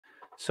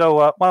So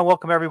I want to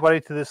welcome everybody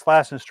to this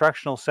last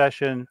instructional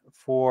session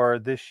for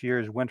this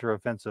year's Winter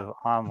Offensive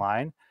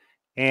Online.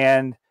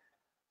 And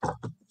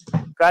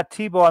got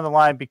Thibault on the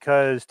line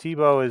because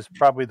Thibault is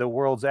probably the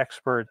world's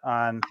expert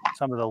on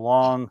some of the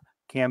long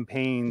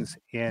campaigns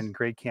in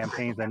Great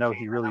Campaigns. I know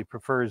he really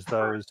prefers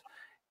those.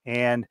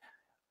 And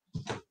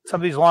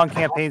some of these long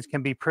campaigns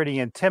can be pretty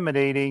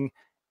intimidating.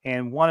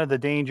 And one of the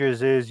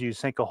dangers is you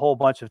sink a whole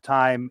bunch of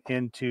time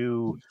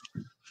into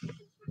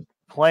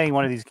playing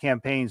one of these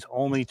campaigns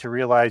only to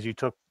realize you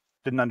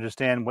didn't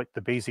understand what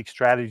the basic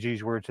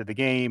strategies were to the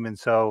game, and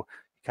so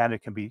you kind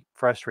of can be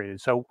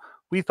frustrated. So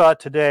we thought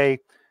today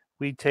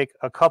we'd take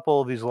a couple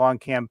of these long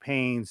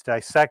campaigns,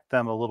 dissect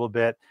them a little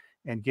bit,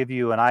 and give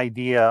you an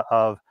idea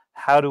of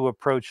how to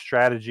approach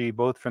strategy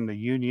both from the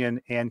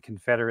Union and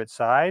Confederate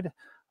side,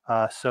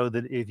 so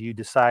that if you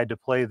decide to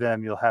play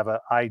them, you'll have an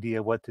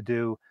idea what to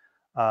do.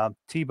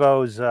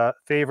 Thibault's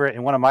favorite,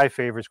 and one of my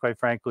favorites, quite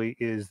frankly,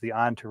 is the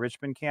On to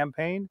Richmond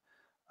campaign.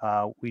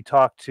 We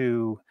talked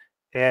to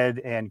Ed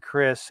and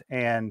Chris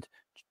and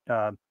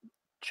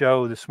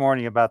Joe this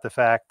morning about the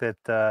fact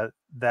that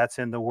that's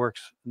in the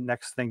works,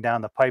 next thing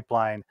down the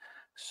pipeline.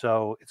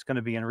 So it's going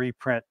to be in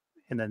reprint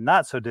in the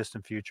not so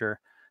distant future.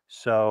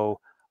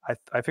 So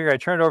I figure I'd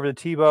turn it over to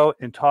Thibault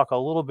and talk a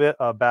little bit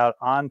about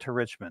On to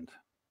Richmond.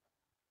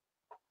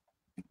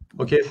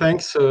 Okay,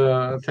 thanks,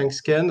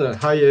 Ken.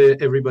 Hi,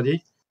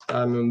 everybody.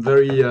 I'm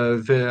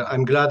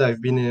I'm glad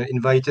I've been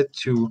invited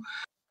to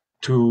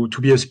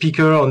be a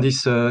speaker on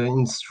this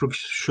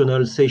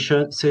instructional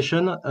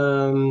session.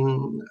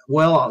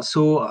 Well,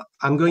 so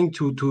I'm going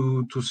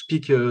to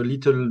speak a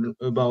little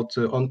about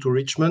On to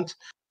Richmond,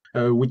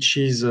 which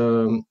is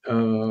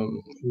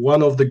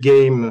one of the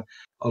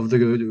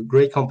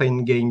Great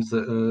Campaign games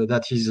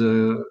that is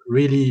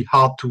really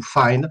hard to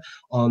find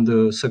on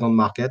the second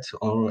market,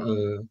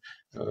 or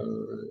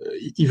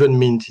even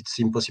mint. It's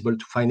impossible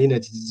to find it.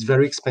 It's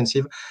very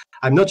expensive.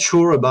 I'm not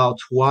sure about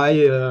why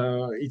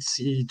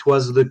it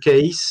was the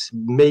case.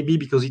 Maybe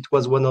because it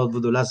was one of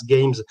the last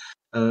games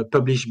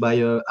published by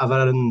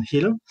Avalon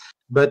Hill,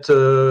 but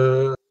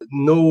no,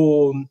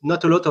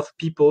 not a lot of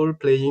people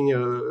playing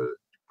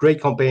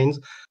Great Campaigns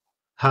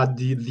had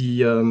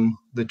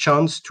the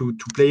chance to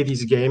play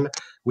this game,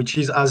 which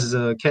is, as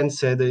Ken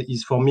said,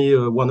 is for me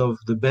one of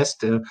the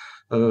best,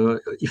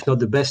 if not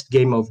the best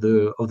game of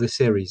the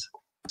series.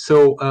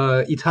 So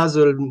it has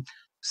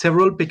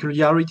several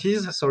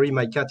peculiarities. Sorry,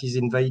 my cat is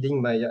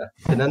invading my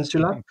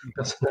peninsula,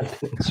 personal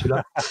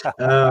peninsula.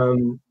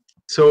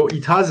 So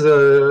it has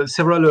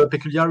several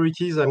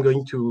peculiarities I'm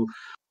going to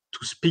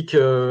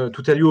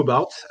tell you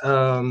about.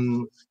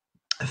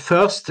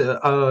 First,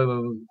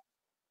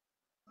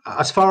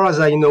 as far as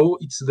I know,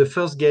 it's the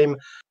first game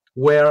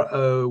where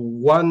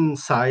one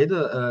side,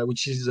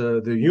 which is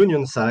the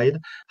Union side,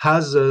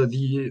 has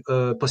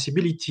the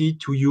possibility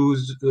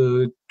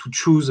to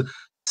choose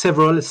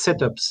several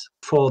setups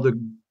for the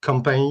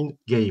campaign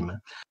game.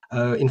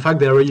 In fact,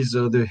 there is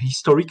the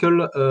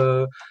historical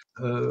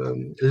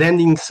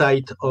landing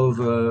site of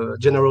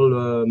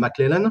General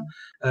McClellan,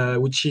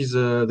 which is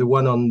the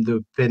one on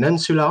the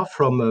peninsula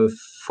from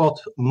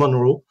Fort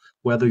Monroe,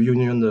 where the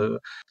Union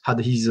had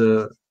its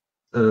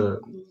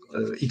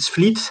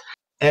fleet.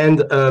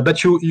 And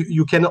but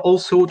you can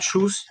also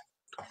choose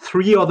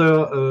 3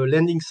 other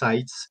landing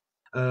sites,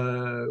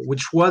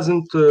 which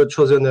wasn't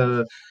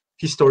chosen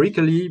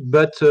historically,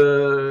 but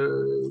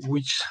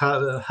which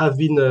have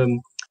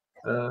been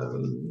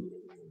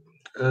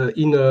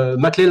in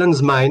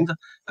McClellan's mind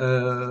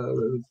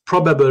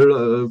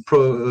probable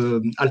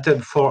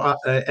for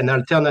an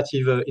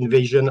alternative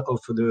invasion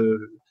of the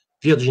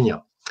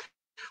Virginia.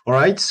 All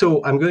right,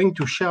 so I'm going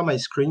to share my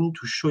screen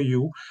to show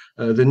you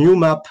the new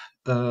map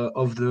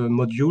of the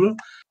module,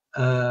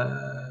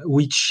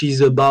 which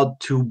is about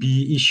to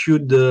be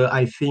issued,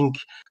 I think,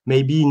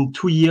 maybe in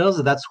 2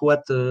 years. That's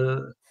what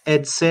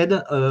Ed said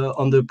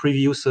on the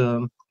previous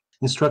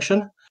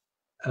instruction.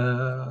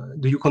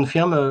 Do you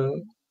confirm,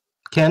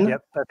 Ken?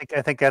 Yep,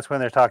 I think that's when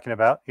they're talking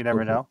about. You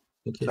never know.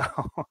 Okay.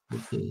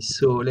 Okay.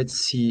 So let's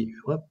see.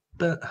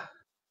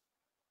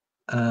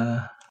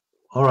 All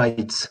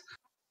right.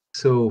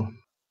 So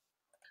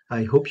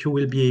I hope you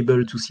will be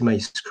able to see my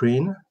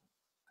screen.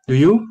 Do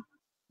you?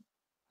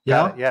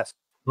 Yeah. Got it, yes.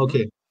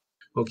 Okay.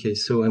 Okay.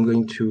 So I'm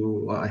going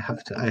to. I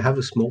have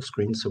a small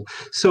screen. So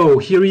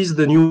here is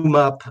the new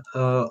map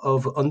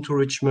of On to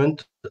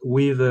Richmond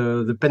with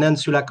the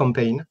Peninsula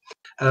Campaign.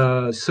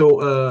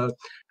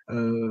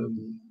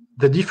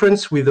 The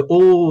difference with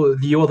all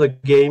the other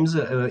games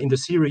in the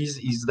series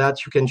is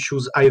that you can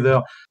choose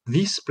either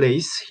this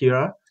place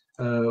here,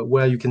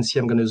 where you can see.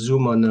 I'm going to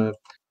zoom on the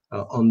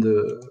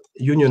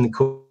Union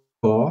Corps.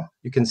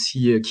 You can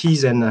see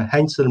Keyes and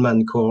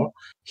Heinzelman Corps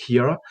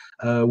here.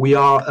 We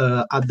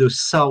are at the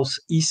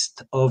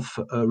southeast of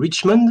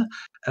Richmond,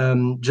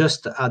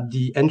 just at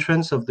the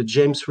entrance of the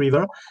James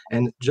River,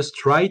 and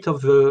just right of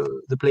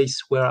the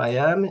place where I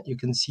am. You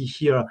can see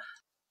here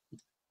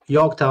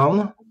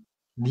Yorktown.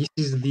 This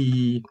is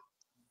the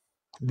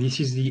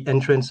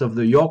entrance of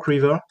the York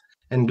River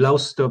and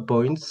Gloucester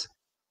Points.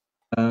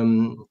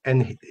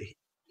 and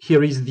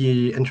here is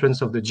the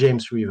entrance of the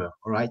James River.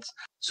 All right,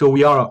 so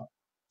we are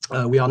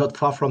not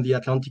far from the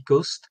Atlantic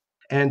coast,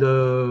 and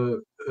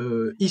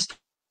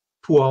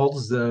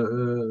eastwards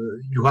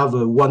you have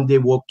a one-day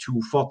walk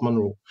to Fort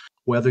Monroe,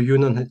 where the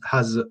Union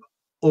has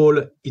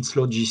all its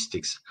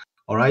logistics.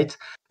 All right,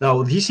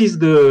 now this is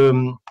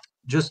the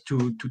just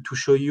to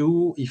show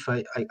you, if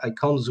I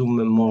can't zoom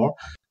more,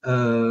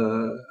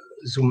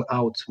 zoom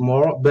out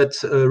more, but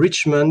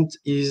Richmond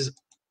is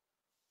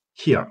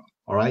here.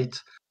 All right,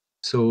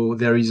 so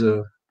there is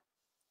a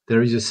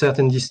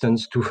certain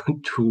distance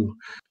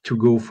to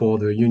go for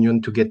the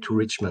Union to get to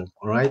Richmond.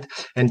 All right,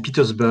 and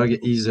Petersburg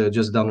is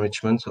just down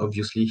Richmond,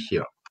 obviously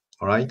here.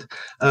 All right,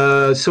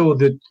 so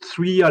the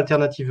three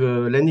alternative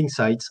landing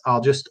sites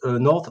are just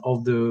north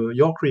of the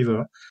York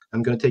River.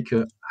 I'm going to take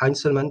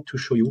Heinzelmann to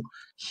show you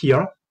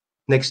here,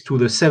 next to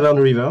the Severn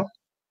River.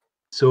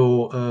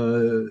 So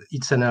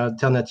it's an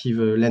alternative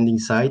landing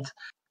site.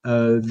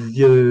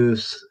 The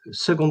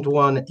second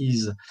one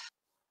is,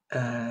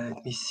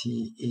 let me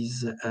see,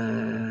 is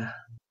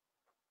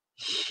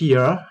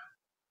here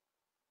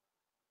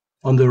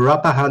on the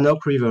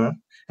Rappahannock River.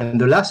 And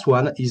the last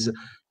one is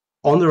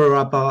on the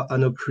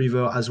Rappahannock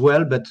River as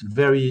well, but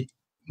very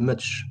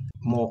much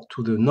more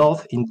to the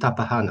north in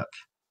Tappahannock.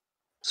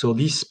 So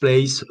this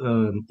place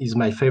is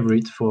my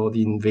favorite for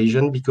the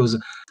invasion because,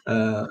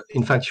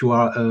 in fact, you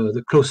are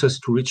the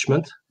closest to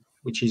Richmond,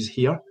 which is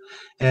here,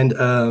 and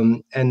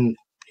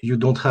you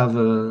don't have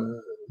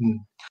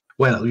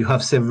well, you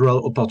have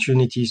several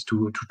opportunities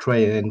to try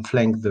and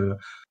flank the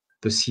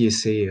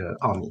CSA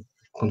army,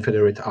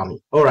 Confederate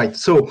Army. All right,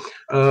 so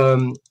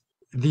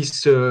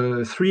these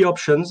three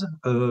options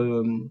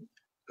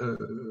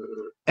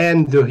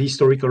and the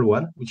historical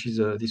one, which is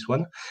this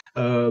one,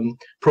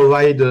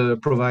 provide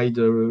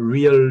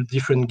real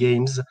different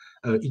games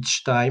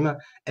each time,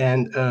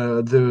 and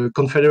the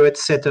Confederate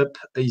setup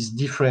is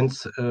different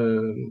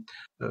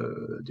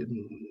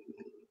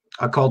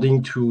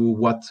according to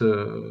what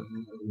the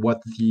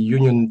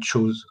Union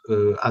chose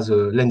as a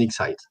landing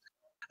site.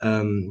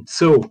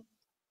 So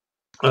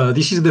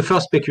this is the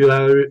first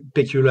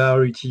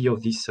peculiarity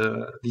of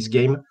this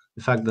game,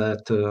 the fact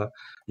that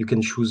you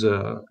can choose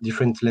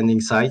different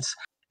landing sites.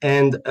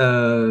 And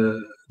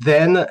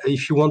then,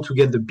 if you want to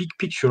get the big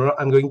picture,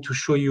 I'm going to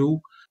show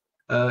you.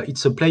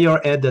 It's a player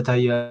head that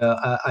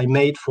I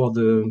made for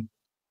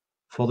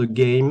the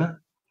game.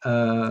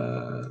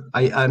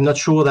 I'm not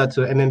sure that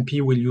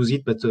MMP will use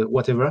it, but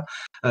whatever.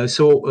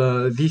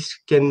 So this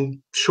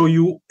can show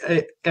you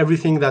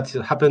everything that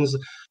happens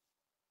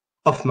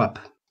off map.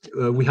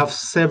 We have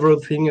several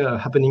things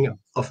happening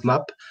off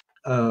map.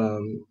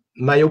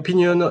 My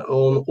opinion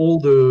on all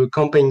the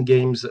campaign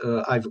games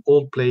I've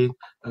all played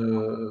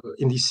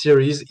in this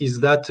series is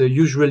that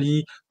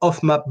usually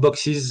off map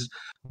boxes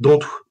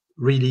don't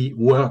really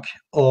work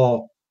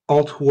or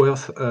aren't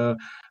worth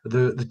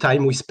the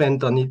time we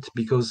spent on it,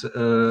 because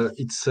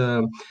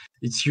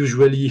it's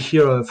usually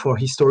here for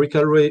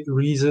historical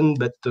reason,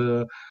 but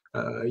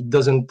it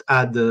doesn't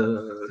add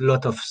a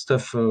lot of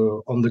stuff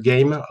on the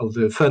game, of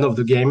the fun of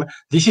the game.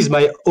 This is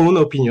my own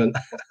opinion.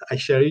 I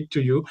share it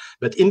to you.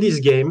 But in this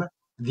game,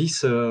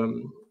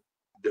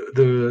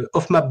 the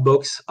off-map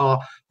box are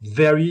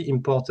very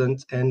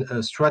important and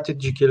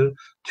strategical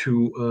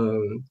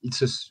to.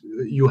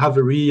 You have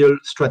a real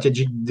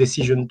strategic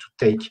decision to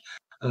take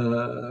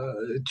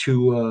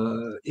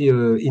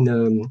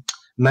in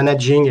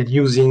managing and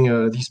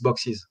using these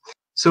boxes.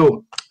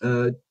 So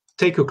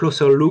take a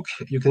closer look.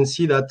 You can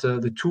see that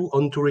the two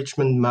onto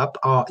Richmond map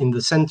are in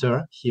the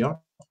center here,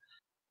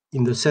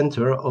 in the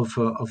center of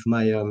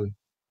my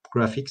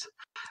graphics,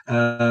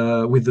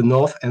 with the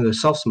north and the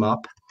south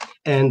map,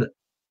 and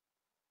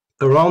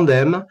around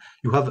them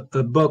you have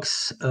a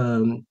box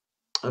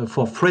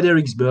for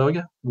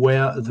Fredericksburg,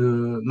 where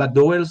the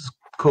McDowell's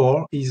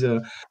Corps is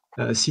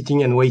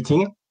sitting and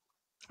waiting.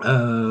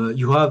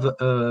 You have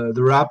the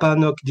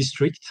Rappahannock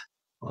district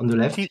on the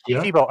left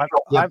here. Thibault,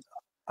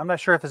 I'm not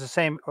sure if it's the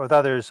same with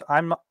others.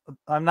 I'm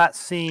not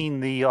seeing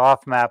the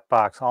off-map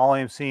box. All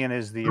I'm seeing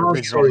is the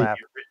original map.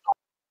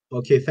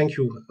 Okay, thank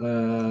you.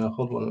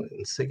 Hold on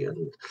a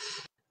second.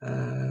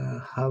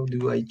 How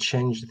do I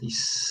change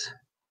this?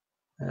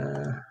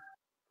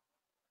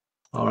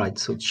 All right,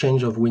 so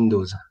change of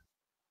windows.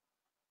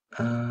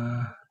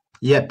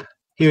 Yep,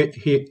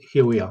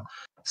 here we are.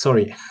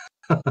 Sorry.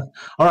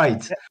 All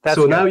right. That's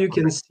so good. Now you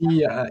can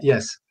see.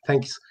 Yes,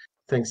 thanks,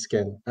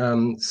 Ken.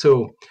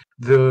 So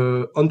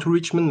the onto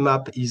Richmond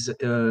map is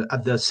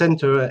at the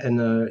center, and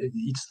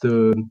it's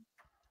the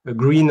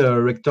green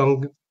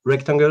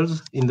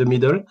rectangles in the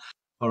middle.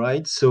 All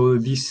right. So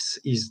this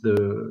is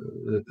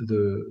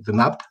the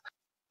map,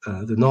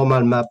 the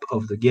normal map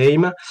of the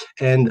game,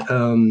 and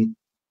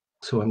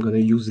so I'm going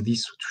to use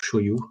this to show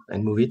you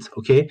and move it.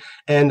 Okay,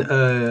 and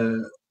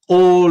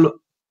all.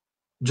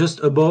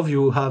 Just above,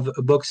 you have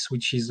a box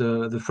which is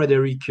the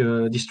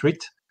Fredericksburg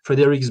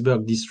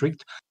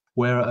district,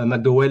 where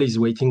McDowell is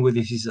waiting with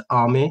his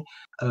army.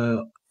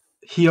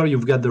 here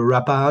you've got the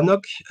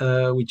Rappahannock,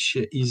 which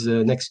is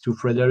next to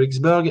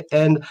Fredericksburg,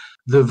 and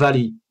the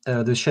valley,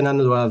 the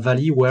Shenandoah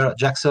Valley, where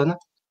Jackson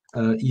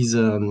is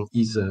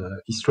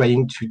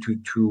trying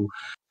to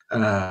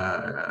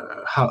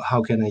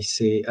how can I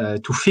say,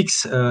 to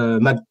fix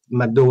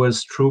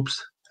McDowell's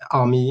troops,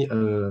 army,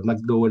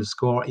 McDowell's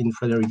corps in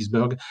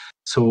Fredericksburg,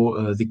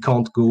 so they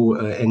can't go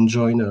and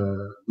join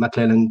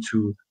McClellan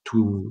to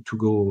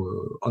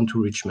go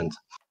onto Richmond.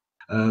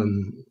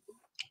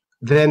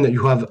 Then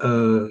you have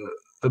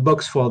a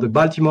box for the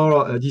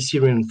Baltimore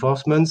DC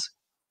reinforcements.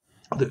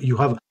 You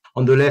have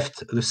on the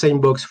left the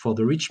same box for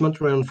the Richmond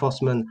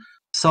reinforcement,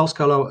 South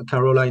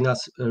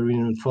Carolina's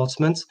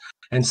reinforcements,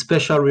 and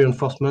special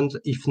reinforcement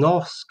if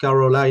North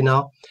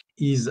Carolina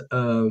is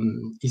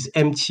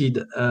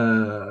emptied.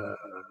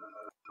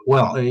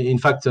 Well, in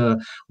fact,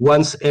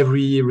 once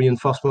every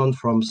reinforcement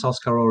from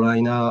South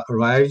Carolina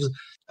arrives,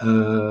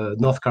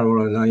 North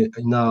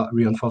Carolina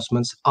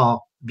reinforcements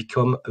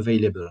become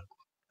available.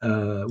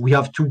 We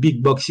have two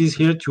big boxes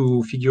here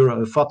to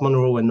figure Fort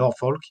Monroe and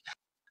Norfolk.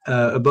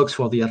 A box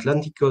for the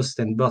Atlantic Coast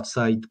and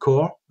Burnside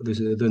Corps, the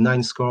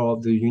 9th Corps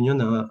of the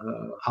Union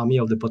Army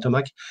of the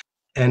Potomac,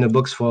 and a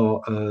box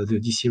for the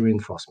DC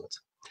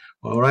reinforcements.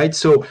 All right,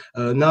 so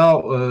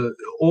now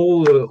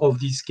all of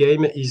this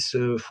game is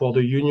for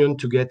the Union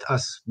to get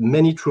as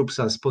many troops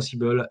as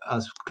possible,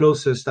 as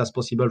closest as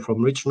possible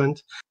from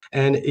Richmond,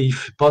 and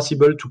if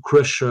possible to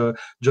crush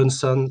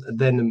Johnson,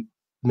 then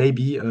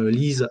maybe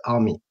Lee's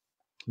army.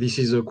 This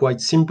is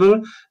quite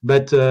simple,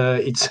 but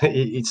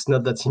it's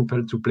not that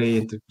simple to play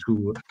and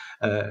to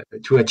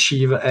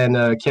achieve. And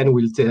Ken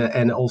will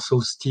and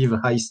also Steve,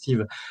 hi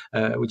Steve,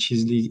 which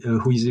is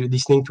who is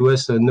listening to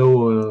us,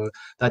 know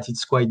that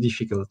it's quite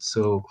difficult.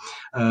 So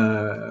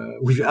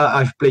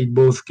I've played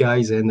both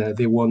guys and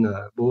they won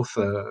both,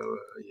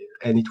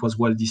 and it was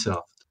well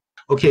deserved.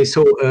 Okay,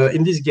 so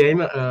in this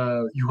game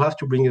you have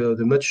to bring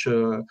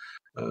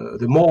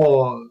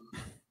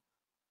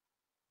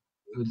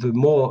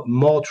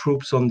more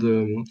troops on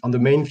the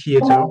main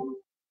theater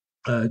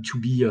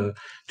to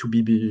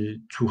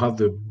have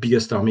the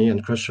biggest army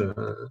and crush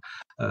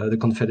the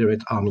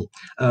Confederate army.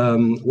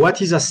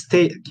 What is at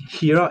stake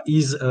here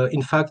is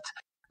in fact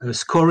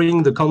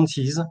scoring the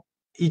counties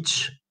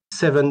each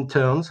 7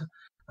 turns.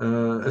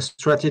 A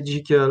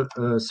strategical.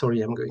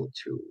 Sorry, I'm going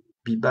to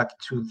be back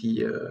to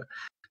the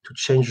to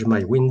change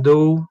my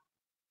window.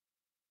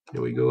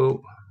 Here we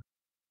go.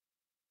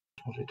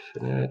 Changer de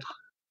fenêtre.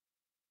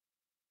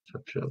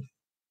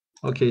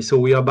 Okay, so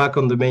we are back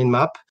on the main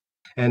map,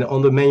 and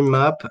on the main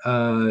map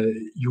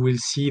you will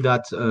see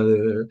that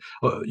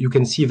you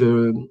can see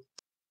the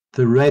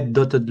red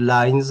dotted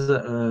lines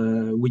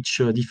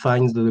which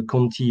defines the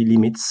county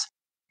limits,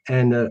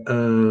 and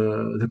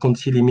the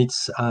county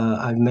limits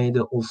I've made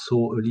also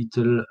a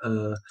little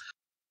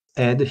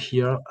ad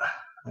here.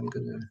 I'm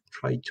gonna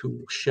try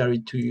to share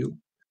it to you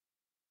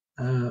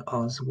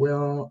as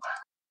well.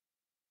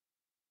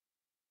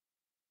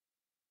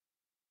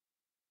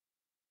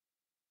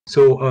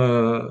 So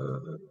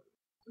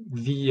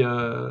the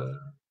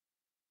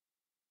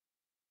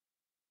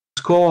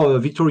score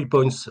victory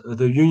points,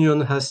 the Union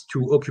has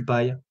to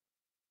occupy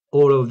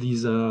all of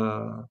these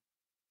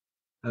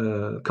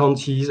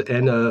counties,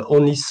 and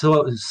only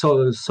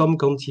some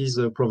counties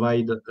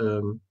provide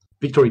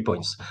victory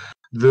points.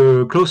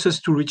 The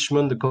closest to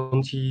Richmond the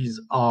counties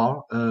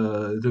are,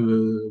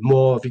 the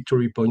more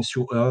victory points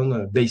you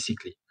earn,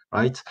 basically.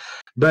 Right,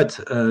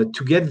 but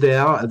to get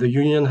there, the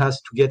Union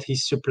has to get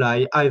his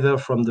supply either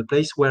from the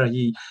place where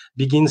he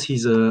begins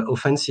his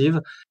offensive.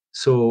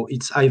 So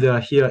it's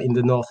either here in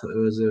the north,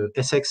 the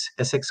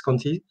Essex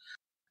County,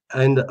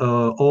 and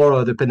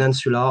or the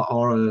Peninsula,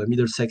 or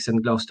Middlesex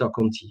and Gloucester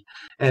County,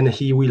 and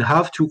he will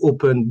have to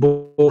open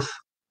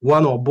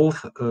one or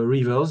both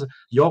rivers,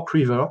 York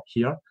River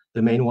here,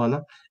 the main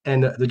one,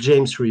 and the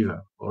James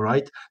River. All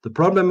right. The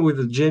problem with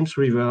the James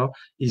River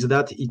is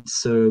that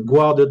it's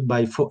guarded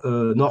by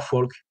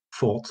Norfolk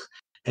Fort,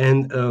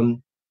 and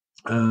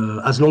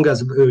as long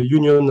as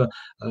Union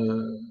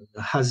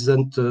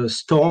hasn't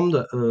stormed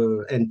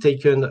and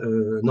taken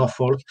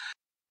Norfolk,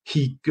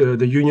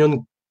 the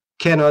Union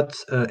cannot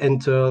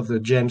enter the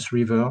James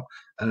River.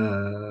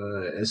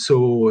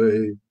 So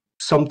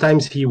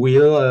sometimes he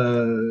will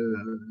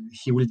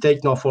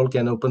take Norfolk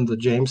and open the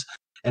James,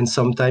 and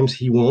sometimes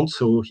he won't.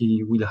 So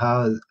he will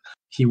have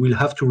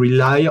to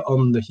rely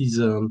on his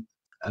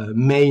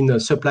main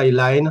supply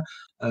line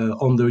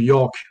on the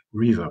York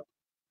River.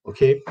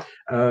 Okay,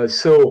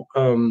 so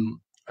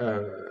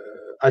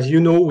as you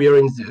know, we are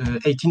in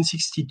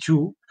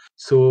 1862.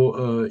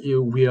 So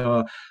we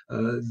are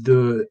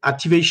the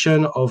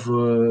activation of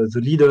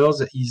the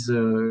leaders is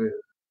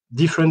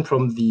different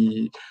from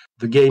the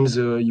games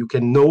you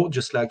can know,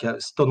 just like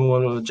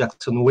Stonewall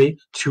Jackson Way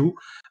 2,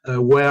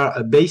 where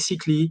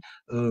basically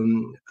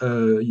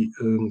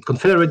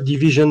Confederate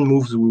division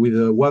moves with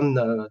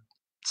 1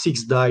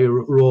 6 die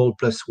roll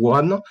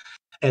 +1,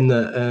 and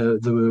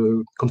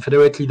the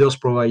Confederate leaders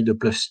provide a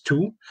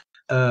 +2.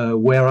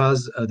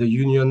 whereas the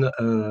Union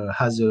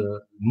has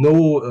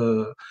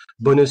no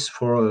bonus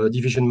for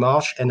division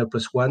march and a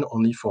 +1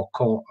 only for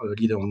corps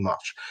leader on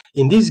march.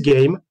 In this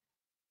game,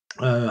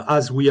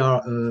 as we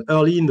are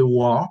early in the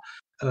war,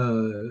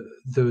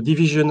 the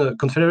division,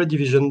 Confederate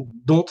division,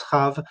 don't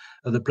have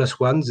the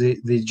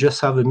 +1. They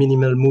just have a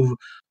minimal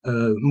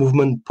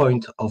movement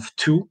point of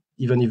 2,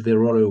 even if they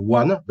roll a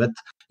 1. But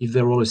if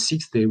they roll a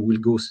 6, they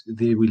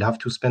will have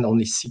to spend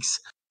only 6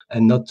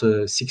 and not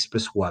 6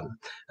 + 1.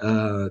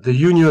 The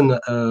Union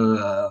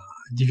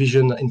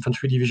division,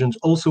 infantry divisions,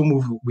 also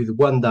move with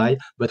 1 die,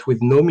 but with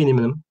no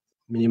minimum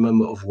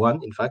of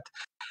 1, in fact.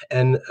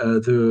 And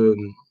the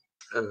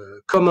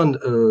command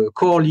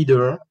corps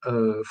leader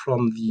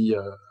from the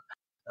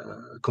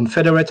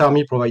Confederate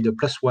Army provide a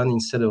 +1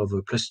 instead of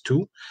a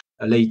 +2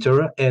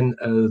 later, and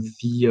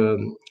the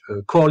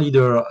corps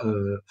leader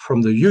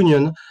from the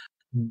Union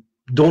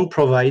don't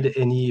provide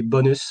any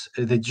bonus.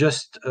 They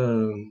just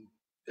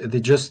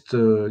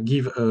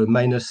give a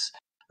minus.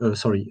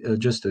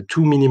 Just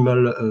 2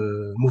 minimal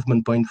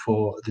movement point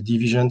for the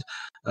divisions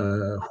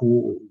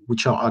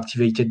which are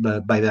activated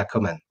by their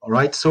command. All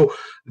right, so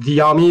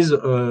the armies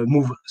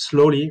move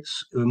slowly,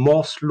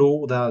 slower,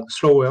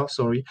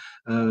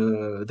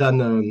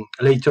 than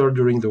later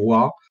during the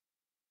war,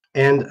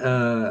 and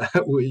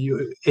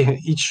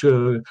each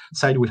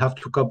side will have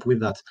to cope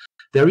with that.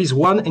 There is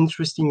one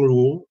interesting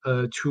rule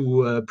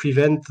to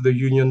prevent the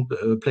Union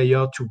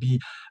player to be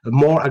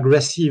more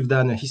aggressive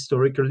than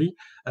historically,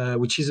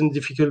 which isn't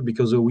difficult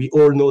because we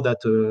all know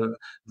that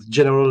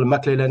General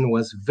McClellan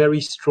was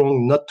very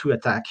strong not to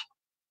attack.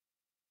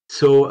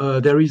 So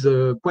there is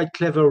a quite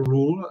clever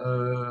rule.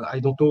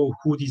 I don't know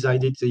who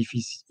decided if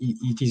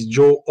it is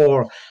Joe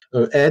or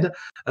Ed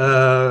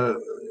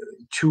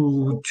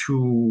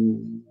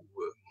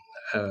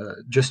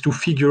just to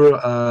figure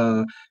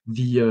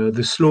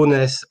the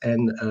slowness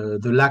and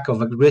the lack of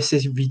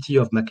aggressivity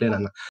of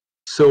McClellan.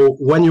 So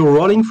when you're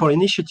rolling for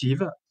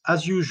initiative,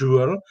 as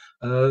usual,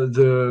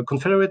 the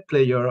Confederate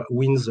player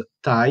wins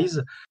ties.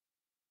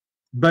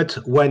 But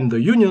when the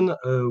Union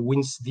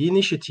wins the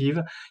initiative,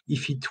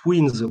 if it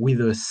wins with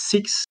a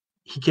 6,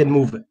 he can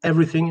move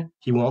everything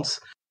he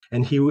wants.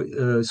 And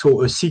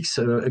so a 6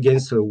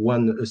 against a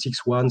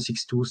 6-1,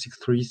 6-2,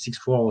 6-3,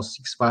 6-4, or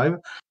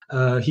 6-5.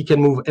 He can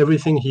move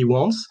everything he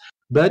wants,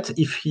 but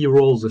if he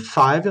rolls a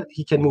 5,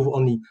 he can move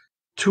only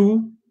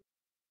 2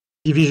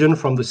 divisions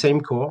from the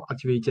same corps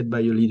activated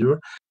by a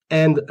leader.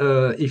 And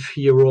if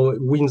he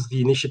wins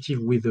the initiative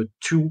with a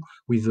 2,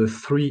 with a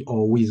 3,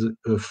 or with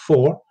a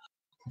 4,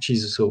 which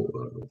is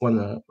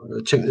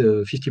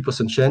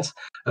 50% chance,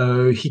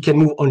 he can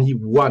move only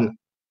 1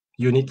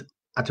 unit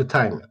at a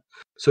time.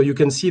 So you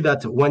can see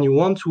that when you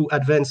want to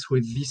advance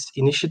with this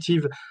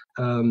initiative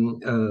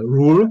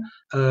rule,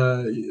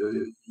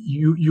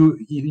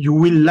 you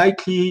will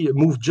likely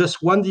move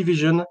just 1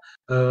 division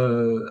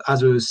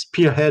as a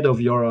spearhead of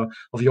your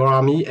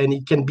army, and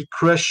it can be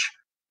crushed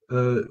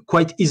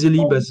quite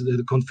easily by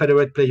the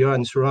Confederate player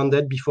and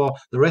surrounded before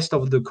the rest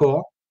of the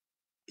corps,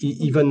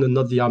 even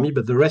not the army,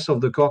 but the rest of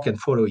the corps can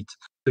follow it.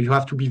 So you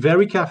have to be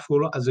very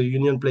careful as a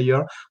Union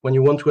player. When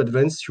you want to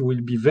advance, you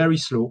will be very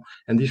slow.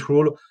 And this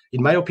rule,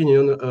 in my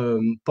opinion,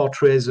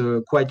 portrays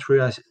quite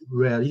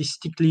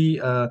realistically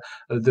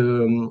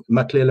the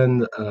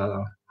McClellan,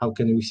 how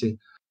can we say?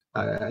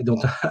 I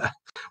don't,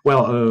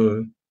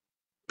 well,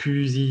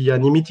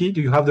 pusillanimity.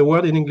 Do you have the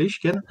word in English,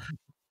 Ken?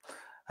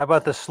 How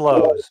about the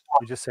slows?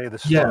 You just say the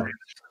slows. Yeah,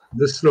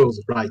 the slows,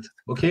 right.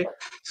 Okay.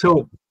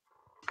 So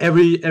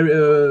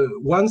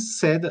once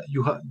said,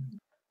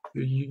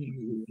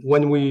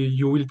 when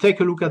you will take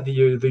a look at the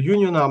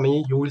Union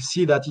Army, you will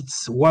see that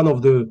it's one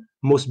of the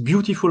most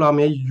beautiful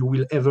army you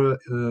will ever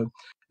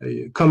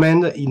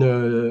command in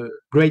a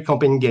great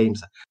campaign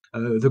games.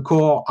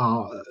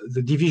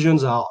 The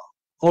divisions are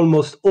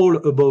almost all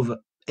above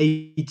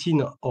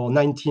 18 or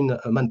 19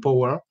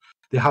 manpower.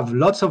 They have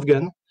lots of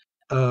guns.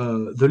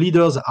 The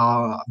leaders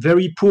are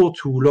very poor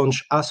to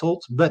launch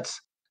assaults, but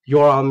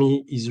your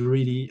army is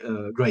really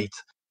great.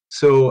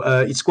 So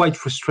it's quite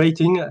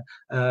frustrating.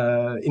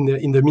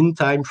 In the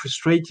meantime,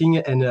 frustrating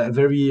and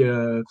very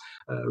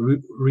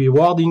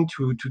rewarding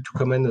to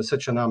command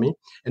such an army.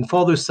 And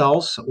for the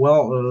South,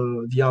 well,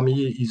 the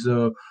army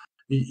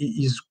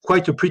is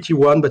quite a pretty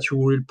one, but you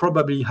will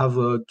probably have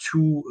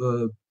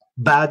 2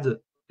 bad,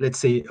 let's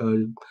say,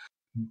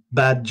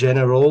 bad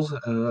generals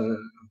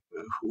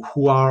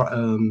who are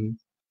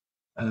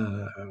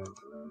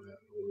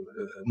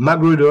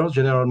Magruder,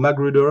 General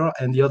Magruder,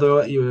 and the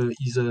other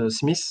is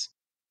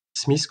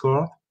Smith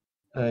Corps.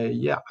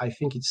 Yeah, I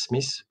think it's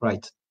Smith,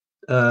 right?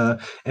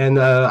 And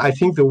I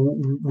think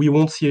we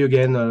won't see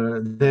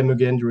them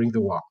again during the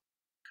war.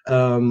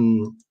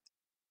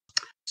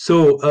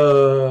 So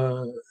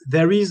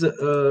there is,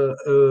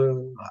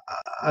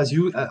 as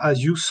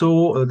you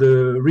saw,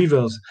 the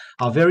rivers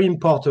are very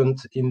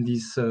important in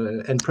this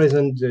and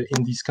present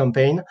in this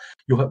campaign.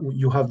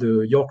 You have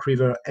the York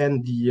River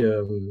and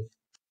the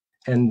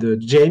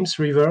James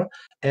River,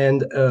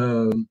 and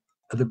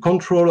the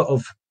control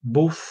of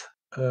both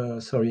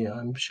Sorry,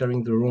 I'm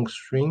sharing the wrong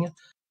string.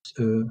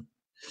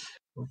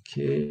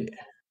 Okay.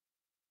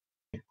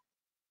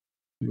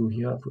 You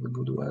here for the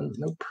good one?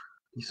 Nope.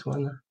 This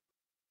one?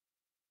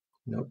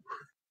 Nope.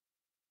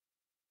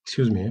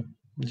 Excuse me.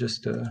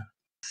 Just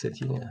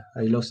setting.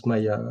 I lost my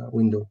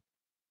window.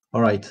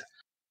 All right.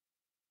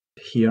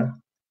 Here.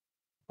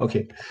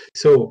 Okay.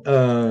 So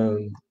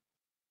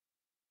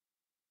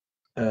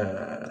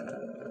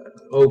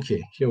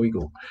okay, here we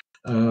go.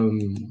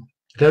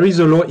 There is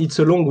it's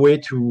a long way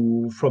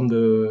to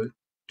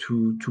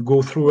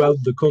go throughout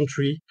the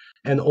country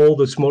and all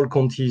the small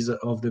counties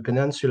of the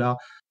peninsula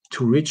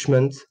to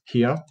Richmond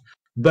here,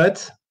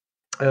 but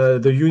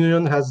the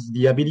Union has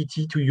the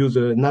ability to use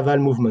a naval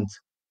movement,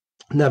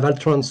 naval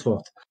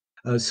transport.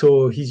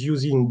 So he's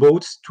using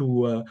boats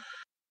to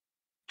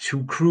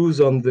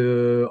cruise on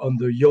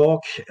the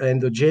York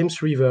and the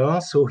James River,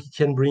 so he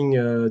can bring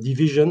a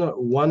division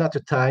one at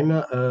a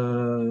time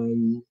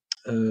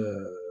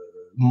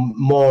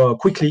more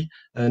quickly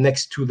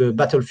next to the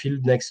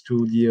battlefield, next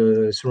to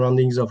the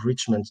surroundings of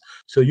Richmond.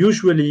 So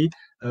usually,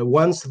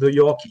 once the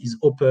York is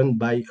opened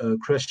by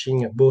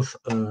crushing both,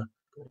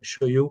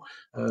 show you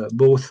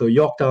both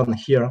Yorktown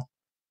here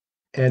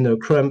and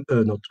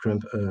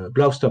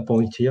Gloucester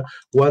Point here.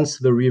 Once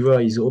the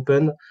river is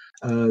open,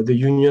 the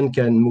Union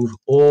can move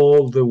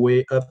all the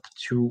way up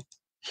to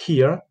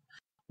here,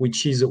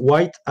 which is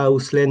White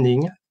House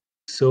Landing.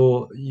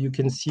 So you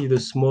can see the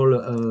small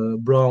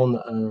brown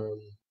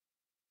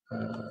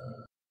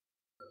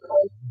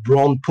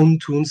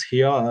pontoons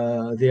here.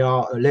 They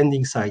are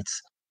landing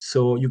sites.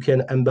 So you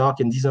can embark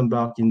and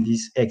disembark in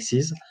these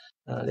axes.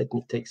 Let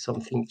me take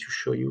something to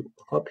show you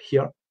up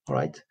here. All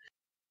right.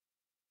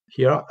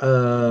 Here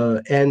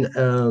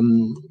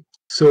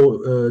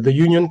so the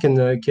Union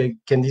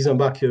can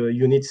disembark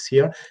units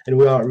here, and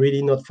we are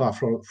really not far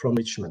from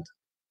Richmond.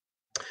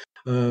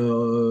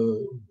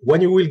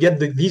 When you will get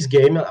this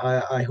game,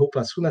 I hope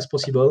as soon as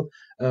possible,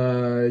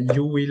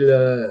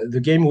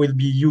 the game will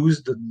be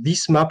used.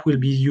 This map will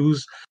be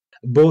used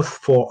both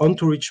for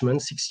Onto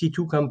Richmond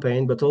 62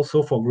 campaign, but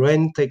also for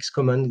Grand Text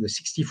Command, the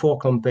 64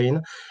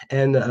 campaign.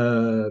 And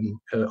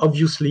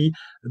obviously,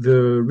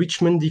 the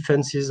Richmond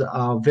defenses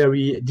are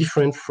very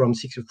different from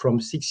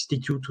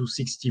 62 to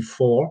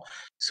 64.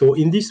 So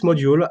in this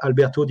module,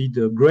 Alberto did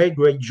a great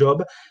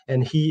job,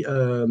 and he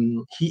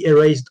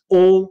erased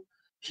all.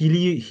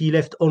 He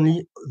left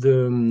only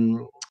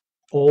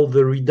all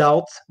the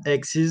redoubt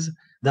axes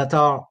that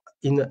are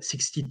in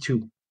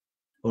 62.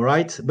 All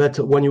right, but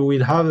when you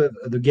will have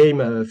the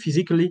game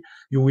physically,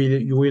 you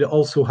will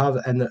also have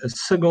a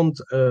second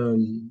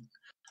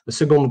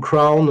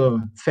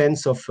crown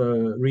fence of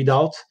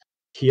redoubt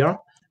here,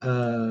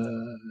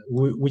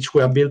 which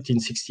were built in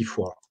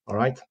 64. All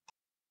right.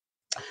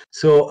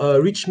 So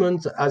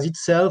Richmond as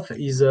itself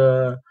is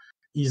a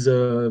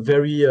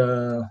very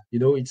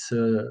it's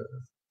a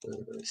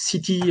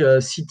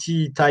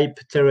city type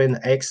terrain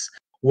X,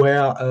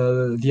 where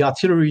the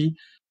artillery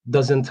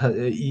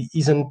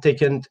isn't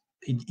taken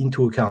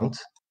into account.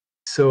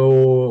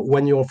 So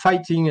when you're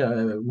fighting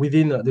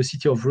within the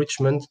city of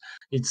Richmond,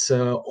 it's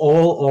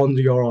all on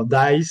your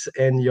dice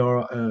and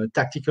your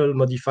tactical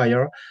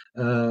modifier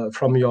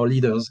from your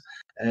leaders,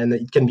 and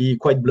it can be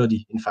quite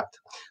bloody, in fact.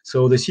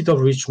 So the city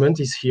of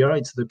Richmond is here,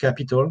 it's the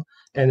capital,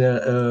 and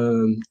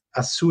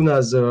as soon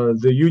as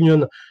the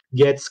Union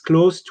gets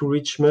close to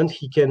Richmond,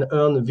 he can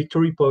earn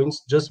victory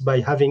points just by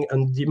having a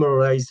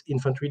demoralized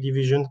infantry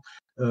division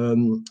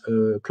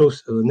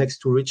close next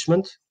to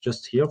Richmond,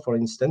 just here, for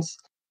instance,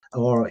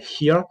 or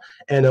here.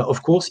 And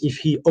of course, if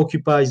he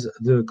occupies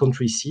the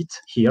country seat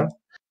here,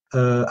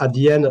 at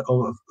the end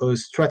of a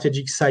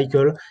strategic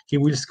cycle, he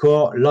will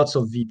score lots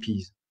of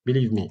VPs,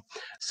 believe me.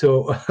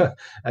 So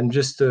I'm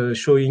just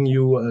showing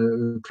you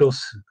a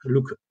close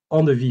look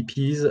on the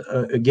VPs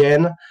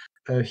again.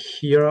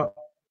 Here,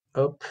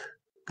 up,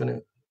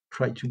 gonna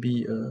try to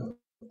be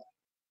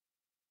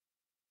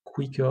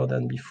quicker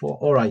than before.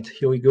 All right,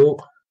 here we go.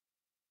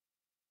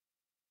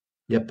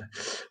 Yep.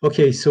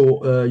 Okay,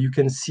 so you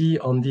can see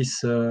on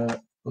this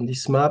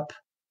map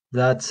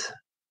that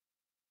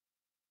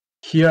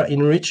here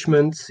in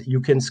Richmond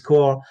you can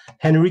score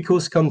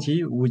Henricos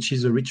County, which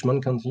is a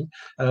Richmond county,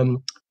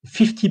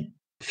 50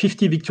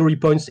 victory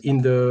points in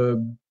the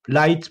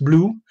light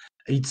blue.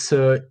 It's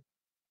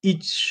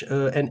each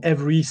and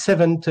every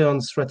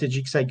 7-turn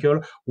strategic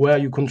cycle where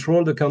you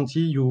control the county,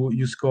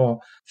 you score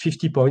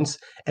 50 points,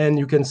 and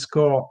you can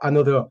score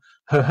another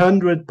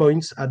 100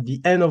 points at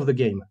the end of the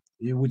game,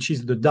 which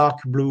is the dark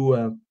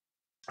blue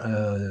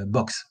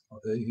box,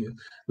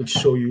 which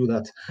show you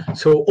that.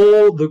 So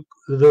all the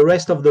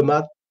rest of the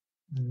map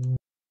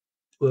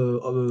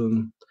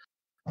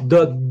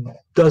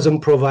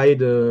doesn't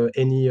provide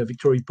any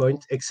victory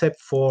point except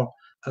for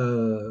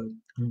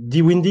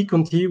DeWindy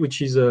County,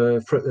 which is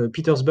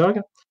Petersburg,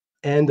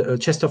 and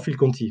Chesterfield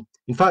County.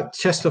 In fact,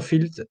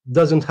 Chesterfield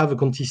doesn't have a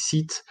county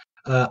seat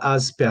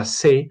as per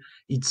se.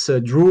 It's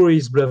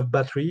Drury's Bluff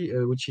Battery,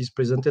 which is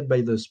presented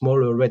by the small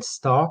red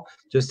star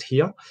just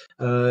here,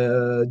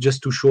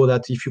 just to show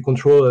that if you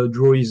control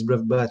Drury's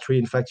Bluff Battery,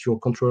 in fact, you're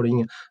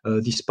controlling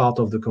this part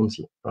of the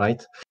county,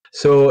 right?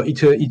 So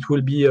it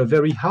will be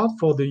very hard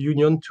for the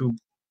Union to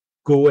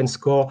go and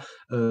score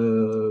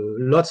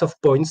lots of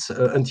points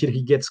until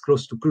he gets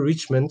close to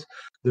Richmond.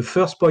 The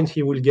first point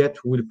he will get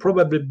will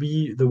probably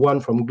be the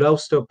one from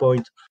Gloucester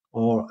Point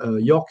or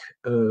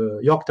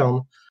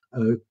Yorktown,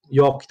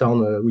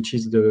 which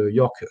is the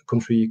York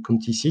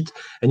county seat.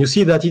 And you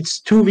see that it's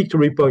 2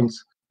 victory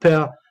points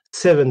per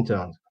 7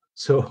 turns.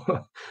 So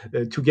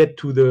to get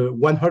to the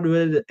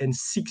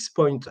 106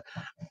 point,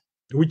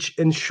 which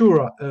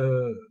ensure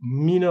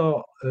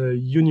minor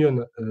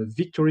Union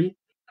victory,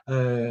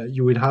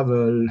 you will have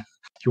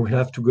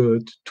to go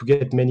to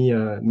get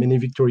many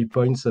victory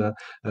points.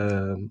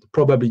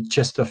 Probably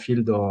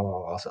Chesterfield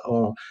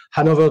or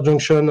Hanover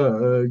Junction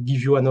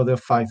give you another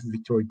 5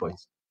 victory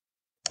points.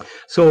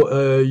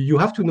 So you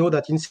have to know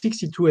that in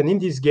 62 and in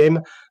this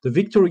game, the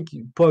victory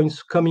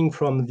points coming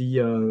from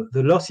the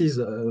losses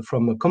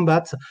from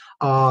combat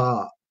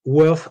are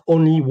worth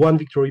only 1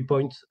 victory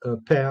point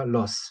per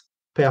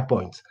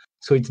point.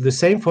 So it's the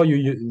same for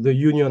the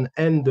Union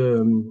and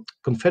the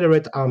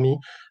Confederate Army.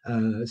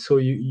 So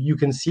you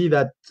can see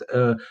that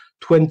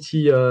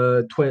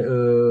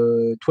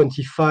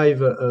 25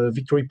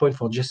 victory point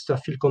for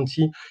Chesterfield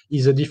County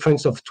is a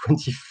difference of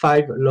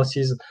 25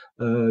 losses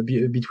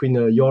between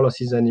your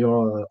losses and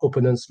your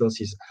opponent's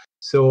losses.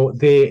 So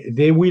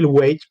they will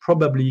wait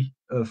probably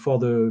for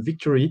the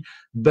victory,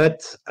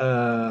 but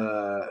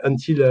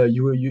until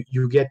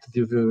you get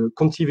the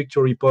county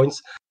victory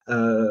points,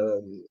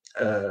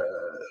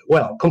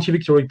 well, county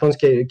victory points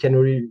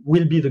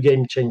will be the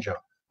game changer,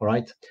 all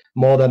right,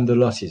 more than the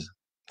losses.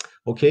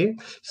 Okay,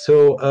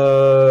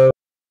 so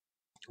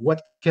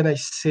what can I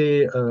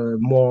say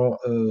more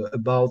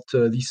about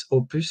this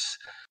opus?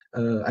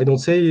 I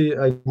don't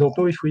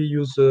know if we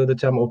use the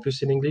term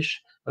opus in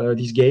English.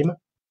 This game.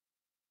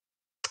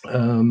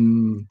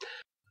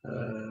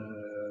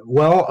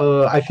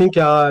 Well, I think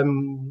I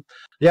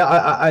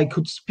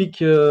could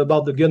speak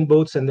about the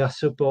gunboats and their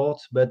support,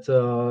 but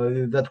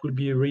that will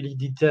be really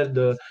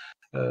detailed,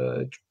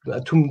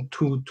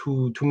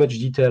 too much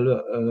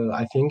detail.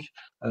 I think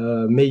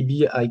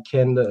maybe I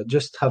can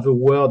just have a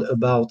word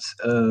about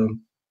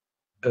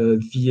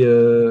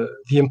the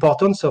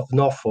importance of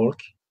Norfolk.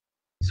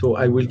 So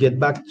I will get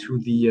back to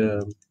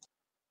the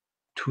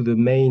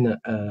main.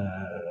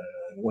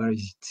 Where is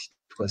it?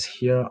 It was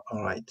here.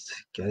 All right,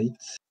 get it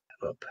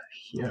up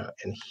here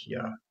and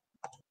here.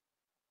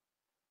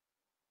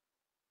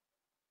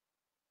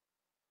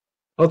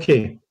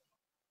 Okay,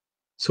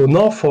 so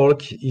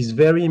Norfolk is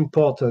very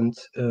important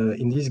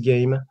in this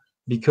game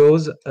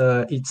because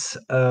it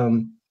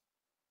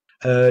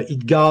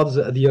guards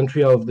the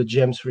entry of the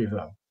James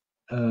River.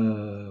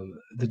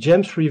 The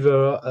James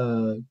River,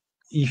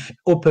 if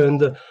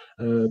opened,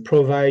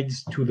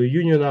 provides to the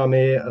Union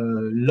Army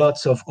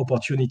lots of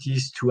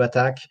opportunities to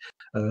attack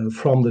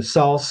from the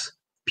south,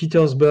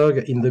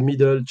 Petersburg in the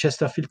middle,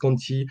 Chesterfield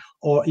County,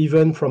 or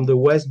even from the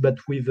west, but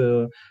with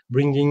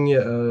bringing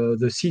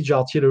the siege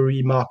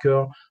artillery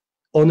marker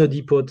on a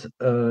depot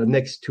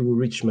next to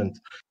Richmond.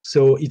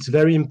 So it's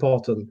very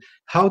important.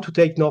 How to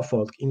take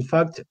Norfolk? In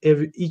fact,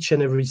 each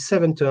and every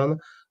 7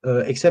 turns,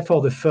 except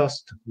for the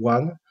first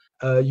one,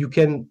 you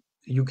can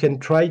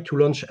try to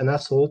launch an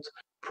assault,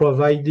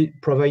 provided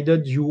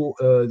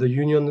the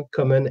Union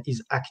command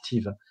is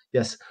active.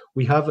 Yes,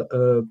 we have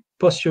a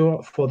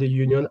posture for the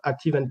Union,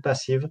 active and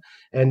passive,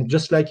 and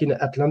just like in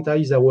Atlanta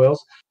is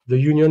ours, the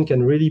Union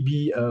can really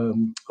be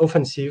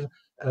offensive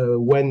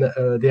when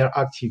they are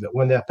active.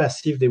 When they are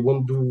passive, they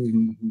won't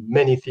do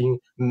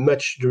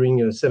much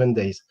during 7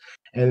 days.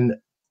 And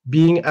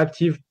being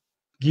active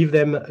give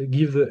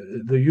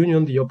the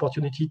Union the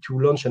opportunity to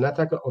launch an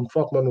attack on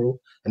Fort Monroe,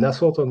 an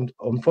assault on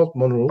Fort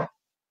Monroe,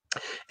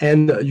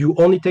 and you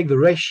only take the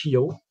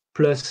ratio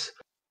plus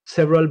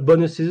several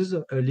bonuses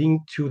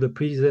linked to the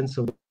presence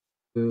of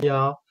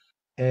the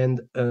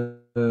and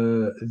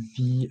the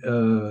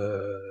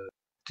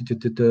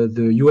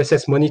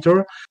USS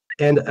Monitor,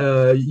 and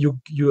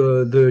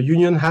the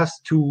Union has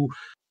to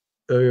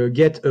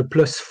get a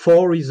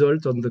 +4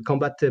 result on the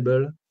combat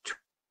table.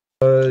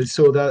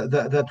 So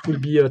that will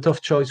be a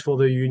tough choice for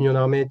the Union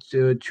Army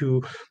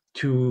to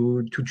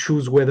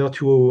choose whether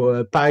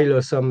to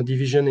pile some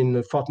division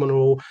in Fort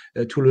Monroe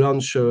to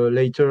launch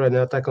later an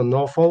attack on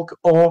Norfolk,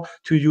 or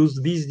to use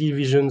these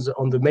divisions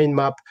on the main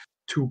map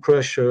to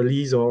crush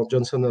Lee's or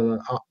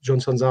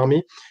Johnson's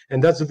army.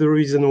 And that's the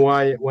reason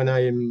why when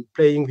I'm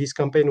playing this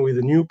campaign with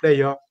a new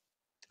player,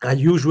 I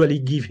usually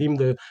give him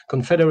the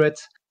Confederate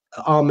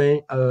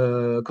army,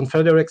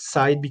 Confederate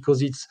side,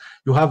 because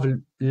you have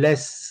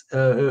less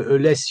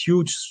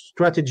huge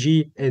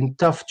strategy and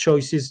tough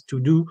choices to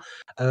do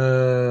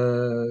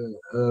than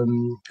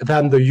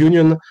the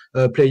Union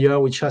player,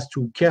 which has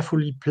to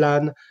carefully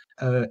plan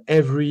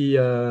every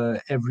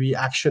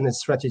action and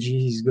strategy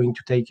he's going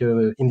to take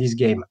in this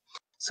game.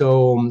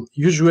 So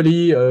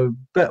usually,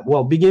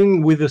 well,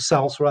 beginning with the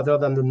south rather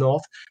than the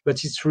north,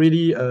 but it's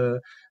really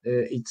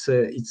it's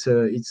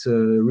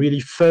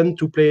really fun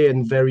to play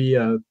and very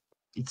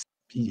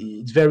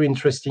it's very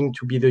interesting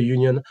to be the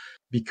Union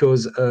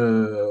because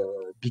of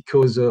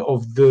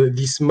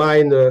this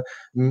mind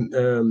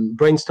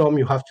brainstorm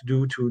you have to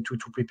do to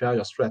prepare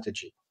your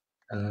strategy.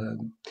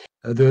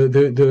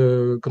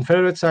 The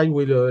Confederate side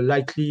will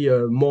likely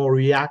more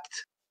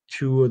react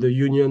to the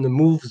Union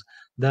moves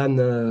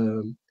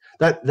than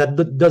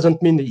that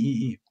doesn't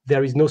mean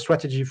there is no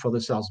strategy for the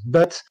South,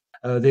 but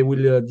they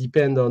will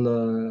depend on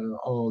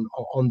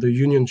the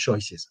Union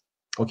choices.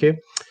 Okay,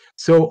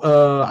 so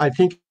I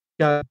think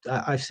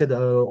I've said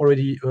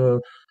already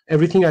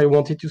everything I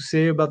wanted to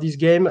say about this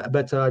game,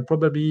 but I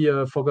probably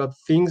forgot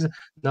things.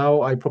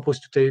 Now I propose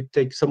to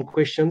take some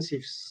questions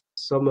if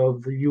some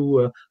of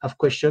you have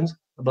questions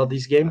about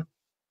this game.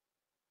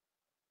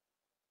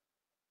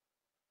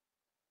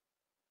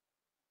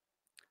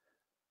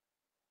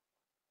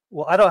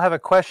 Well, I don't have a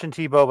question,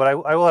 Thibault, but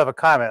I will have a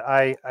comment.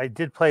 I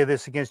did play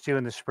this against you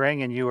in the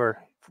spring, and you were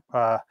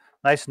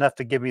nice enough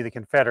to give me the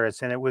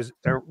Confederates, and it was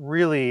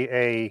really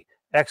a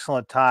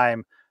excellent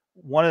time.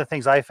 One of the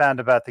things I found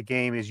about the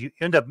game is you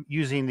end up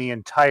using the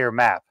entire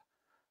map.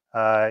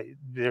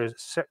 There's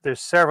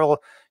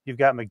several. You've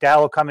got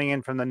McDowell coming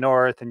in from the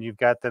north, and you've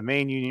got the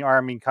main Union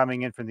Army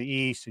coming in from the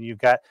east, and you've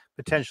got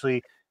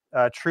potentially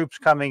troops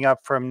coming up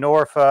from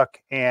Norfolk,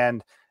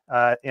 and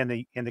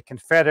the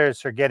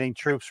Confederates are getting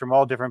troops from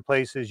all different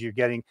places. You're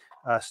getting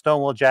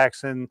Stonewall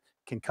Jackson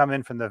can come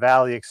in from the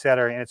valley, et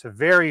cetera, and it's a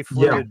very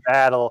fluid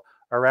battle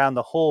around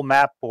the whole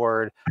map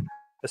board,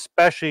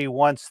 especially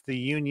once the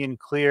Union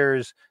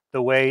clears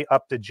the way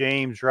up the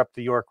James or up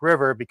the York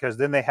River, because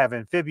then they have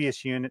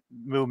amphibious unit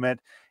movement.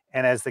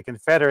 And as the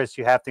Confederates,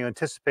 you have to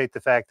anticipate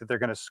the fact that they're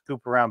going to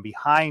scoop around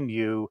behind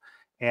you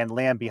and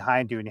land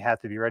behind you, and you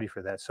have to be ready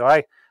for that. So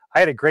I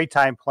had a great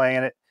time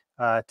playing it.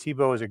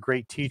 Thibault is a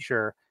great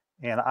teacher,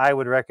 and I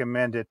would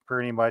recommend it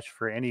pretty much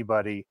for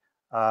anybody.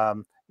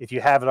 If you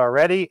have it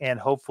already,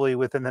 and hopefully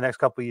within the next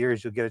couple of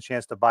years, you'll get a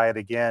chance to buy it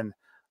again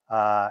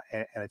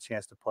and a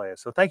chance to play it.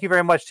 So thank you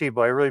very much,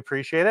 Thibault. I really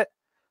appreciate it.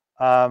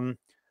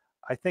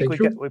 I think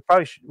we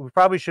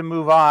probably should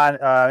move on.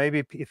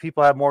 Maybe if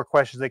people have more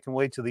questions, they can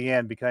wait till the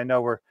end, because I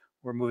know we're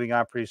moving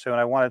on pretty soon.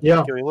 I want to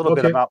tell you a little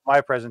bit about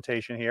my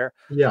presentation here.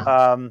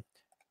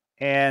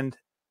 And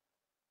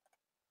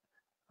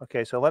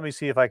okay, so let me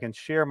see if I can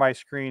share my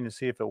screen and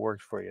see if it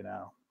works for you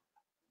now.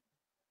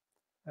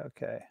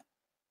 Okay.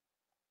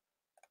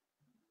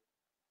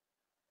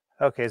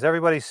 Okay, is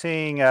everybody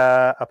seeing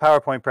a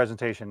PowerPoint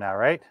presentation now,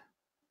 right?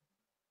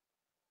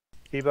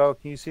 Thibault,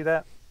 can you see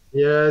that?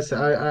 Yes,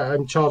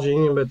 I'm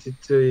charging, but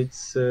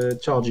it's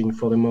charging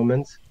for the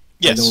moment.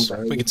 Yes,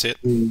 we can see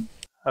it.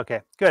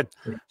 Okay, good.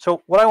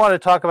 So what I want to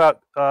talk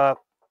about, I'm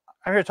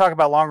here to talk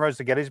about Long Roads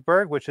to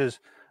Gettysburg, which is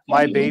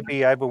my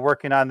baby. I've been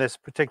working on this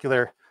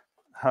particular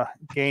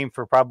game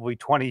for probably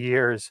 20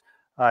 years.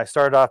 I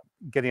started off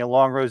getting a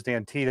Long Roads to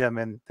Antietam,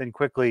 and then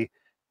quickly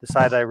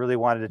decided I really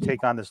wanted to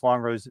take on this Long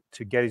Roads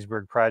to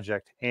Gettysburg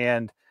project.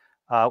 And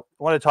I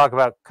want to talk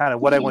about kind of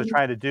what I was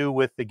trying to do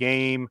with the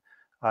game,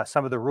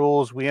 some of the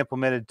rules we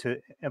implemented to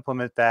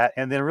implement that,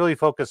 and then really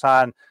focus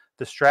on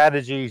the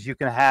strategies you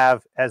can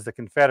have as the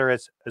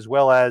Confederates, as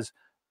well as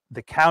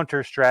the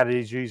counter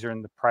strategies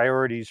and the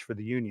priorities for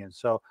the Union.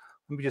 So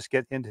let me just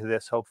get into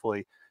this,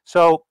 hopefully.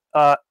 So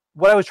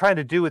what I was trying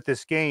to do with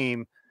this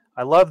game,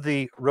 I love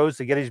the Roads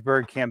to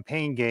Gettysburg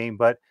campaign game,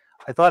 but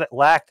I thought it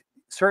lacked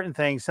certain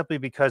things simply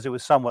because it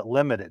was somewhat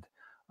limited.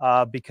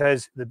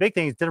 Because the big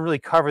thing is it didn't really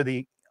cover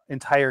the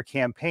entire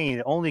campaign.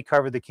 It only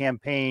covered the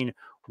campaign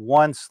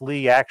once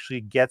Lee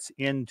actually gets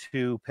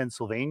into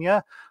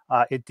Pennsylvania.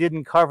 It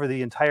didn't cover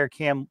the entire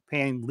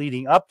campaign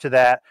leading up to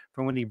that,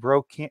 from when he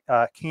broke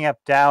camp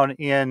down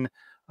in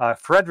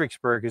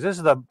Fredericksburg, because this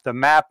is the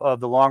map of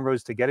the Long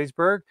Roads to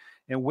Gettysburg,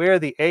 and where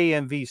the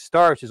AMV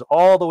starts is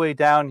all the way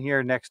down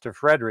here next to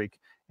Frederick.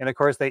 And of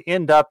course, they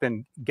end up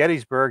in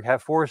Gettysburg,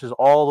 have forces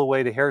all the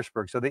way to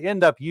Harrisburg. So they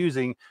end up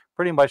using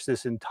pretty much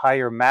this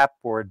entire map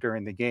board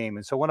during the game.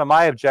 And so one of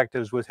my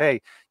objectives was,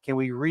 hey, can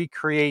we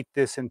recreate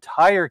this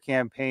entire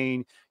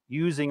campaign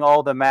using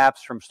all the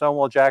maps from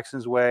Stonewall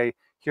Jackson's Way,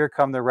 Here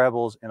Come the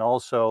Rebels, and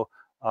also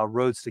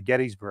Roads to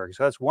Gettysburg.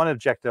 So that's one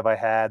objective I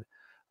had.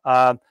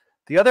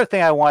 The other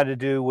thing I wanted to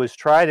do was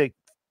try to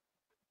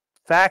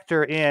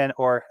factor in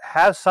or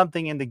have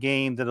something in the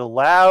game that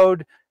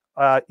allowed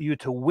you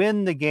to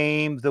win the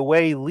game the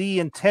way Lee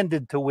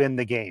intended to win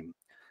the game.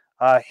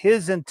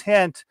 His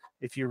intent,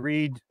 if you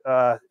read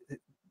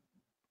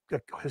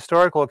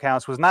historical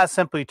accounts, was not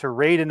simply to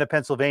raid into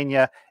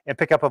Pennsylvania and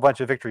pick up a bunch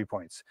of victory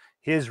points.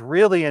 His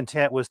really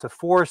intent was to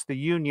force the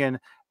Union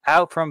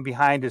out from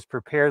behind his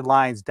prepared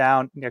lines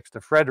down next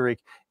to Frederick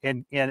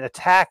and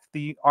attack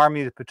the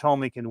Army of the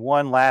Potomac in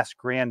one last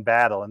grand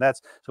battle. And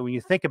that's, so when you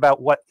think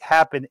about what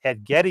happened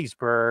at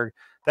Gettysburg,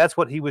 that's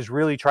what he was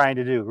really trying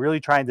to do, really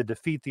trying to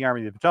defeat the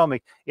Army of the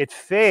Potomac. It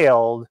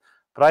failed,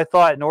 But I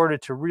thought in order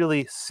to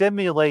really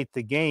simulate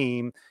the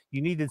game,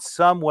 you needed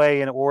some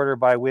way in order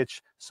by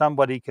which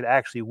somebody could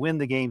actually win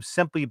the game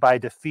simply by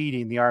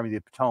defeating the Army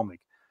of the Potomac.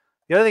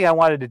 The other thing I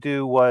wanted to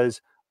do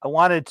was I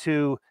wanted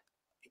to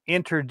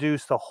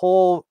introduce the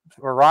whole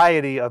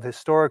variety of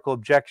historical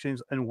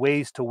objections and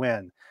ways to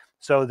win.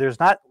 So there's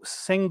not a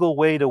single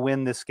way to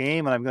win this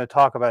game, and I'm going to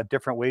talk about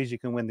different ways you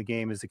can win the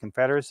game as the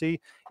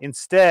Confederacy.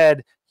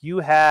 Instead, you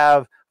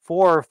have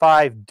 4 or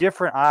 5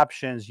 different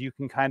options you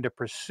can kind of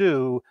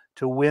pursue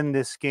to win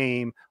this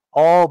game,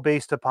 all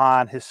based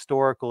upon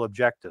historical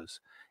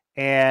objectives.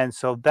 And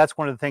so that's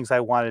one of the things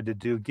I wanted to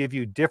do, give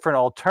you different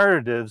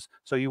alternatives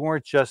so you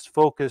weren't just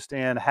focused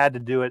and had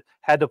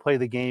to play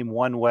the game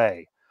one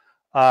way.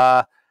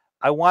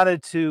 I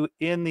wanted to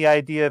end the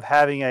idea of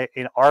having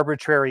an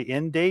arbitrary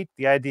end date.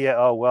 The idea,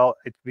 oh, well,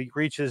 it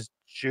reaches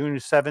June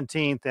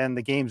 17th and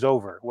the game's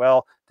over.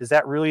 Well, is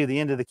that really the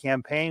end of the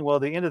campaign? Well,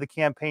 the end of the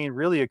campaign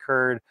really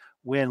occurred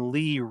when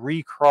Lee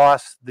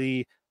recrossed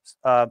the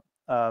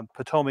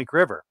Potomac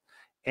River.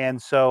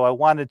 And so I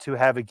wanted to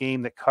have a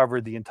game that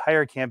covered the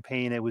entire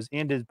campaign. It was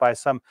ended by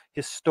some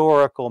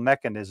historical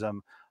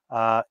mechanism,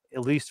 at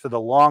least for the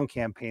long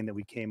campaign that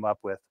we came up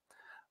with.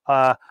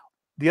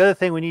 The other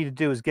thing we need to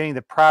do is getting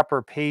the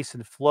proper pace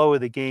and flow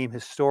of the game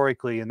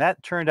historically. And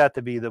that turned out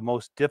to be the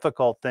most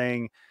difficult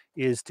thing,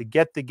 is to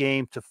get the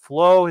game to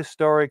flow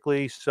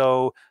historically.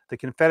 So the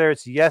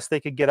Confederates, yes, they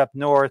could get up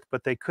north,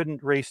 but they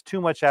couldn't race too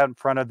much out in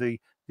front of the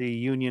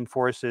Union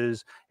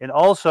forces. And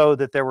also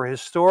that there were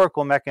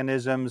historical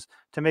mechanisms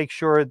to make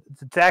sure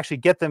to actually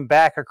get them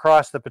back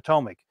across the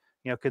Potomac.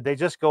 Could they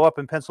just go up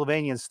in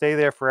Pennsylvania and stay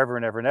there forever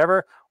and ever and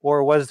ever?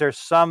 Or was there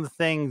some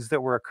things that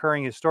were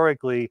occurring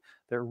historically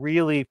that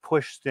really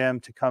pushed them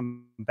to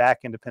come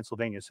back into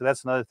Pennsylvania? So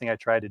that's another thing I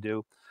tried to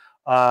do.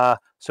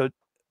 So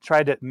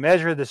tried to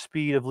measure the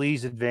speed of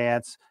Lee's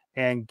advance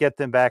and get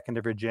them back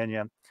into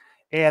Virginia.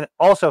 And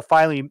also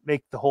finally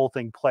make the whole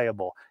thing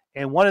playable.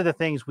 And one of the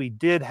things we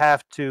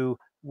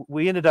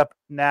ended up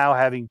now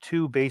having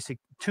two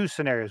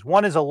scenarios.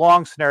 One is a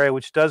long scenario,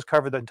 which does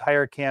cover the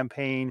entire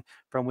campaign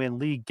from when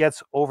Lee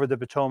gets over the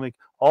Potomac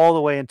all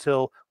the way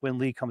until when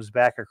Lee comes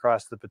back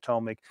across the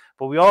Potomac.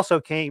 But we also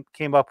came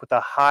up with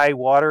a high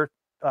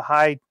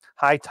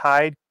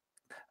tide,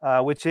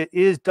 which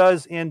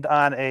does end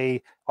on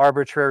a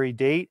arbitrary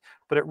date,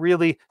 but it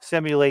really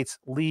simulates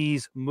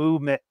Lee's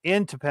movement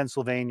into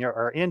Pennsylvania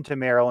or into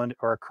Maryland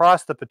or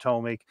across the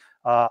Potomac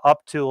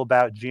up to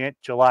about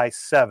July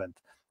 7th.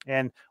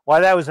 And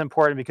why that was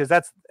important, because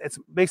it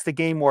makes the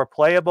game more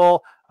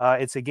playable.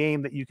 It's a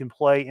game that you can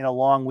play in a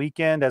long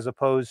weekend as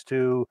opposed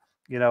to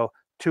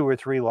 2 or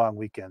 3 long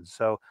weekends.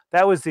 So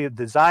that was the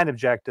design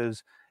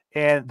objectives.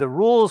 And the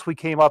rules we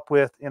came up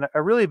with, and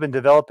I've really been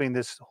developing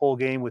this whole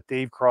game with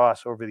Dave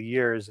Cross over the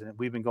years, and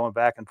we've been going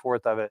back and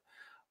forth of it.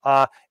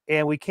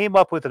 And we came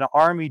up with an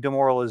army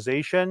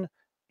demoralization,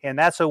 and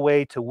that's a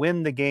way to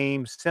win the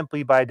game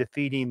simply by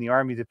defeating the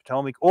Army of the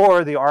Potomac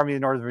or the Army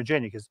of Northern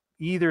Virginia, because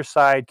either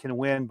side can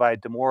win by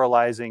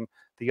demoralizing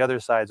the other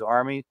side's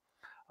army.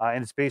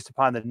 And it's based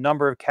upon the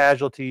number of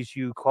casualties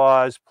you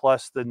cause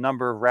plus the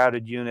number of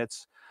routed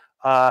units.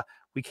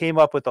 We came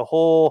up with a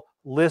whole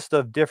list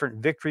of different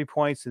victory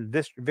points and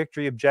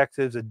victory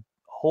objectives, a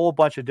whole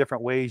bunch of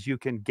different ways you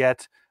can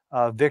get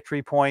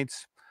victory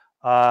points.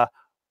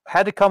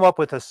 Had to come up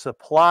with a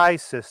supply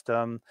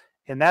system,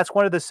 and that's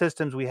one of the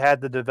systems we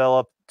had to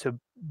develop to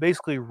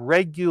basically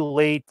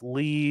regulate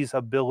Lee's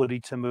ability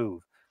to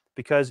move.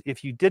 Because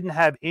if you didn't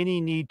have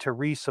any need to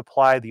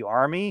resupply the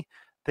army,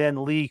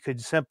 then Lee could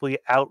simply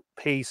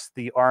outpace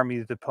the Army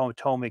of the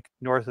Potomac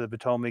north of the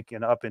Potomac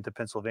and up into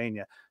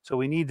Pennsylvania. So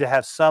we need to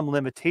have some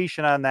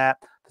limitation on that.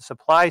 The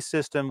supply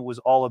system was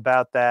all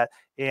about that,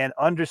 and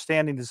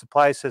understanding the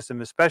supply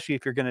system, especially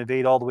if you're going to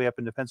invade all the way up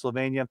into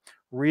Pennsylvania,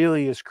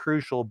 really is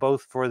crucial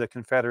both for the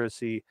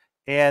Confederacy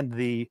and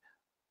the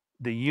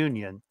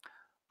Union.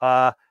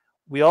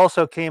 We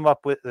also came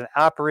up with an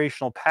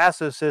operational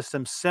passive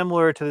system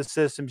similar to the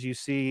systems you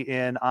see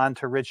in On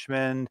to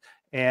Richmond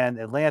and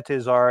Atlanta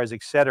is Ours,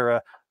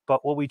 etc.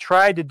 But what we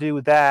tried to do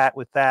with that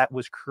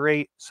was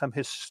create some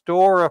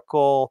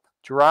historical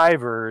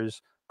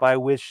drivers by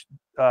which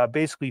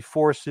basically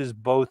forces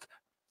both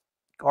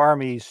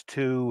armies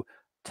to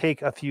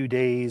take a few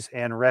days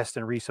and rest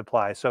and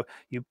resupply. So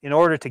in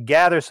order to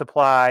gather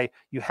supply,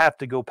 you have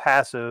to go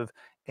passive.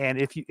 And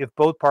if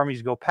both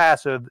armies go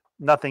passive,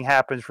 nothing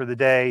happens for the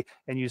day,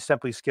 and you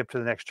simply skip to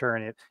the next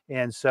turn.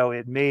 And so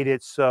it made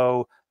it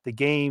so the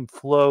game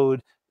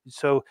flowed.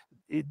 So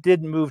it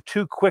didn't move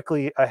too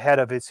quickly ahead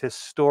of its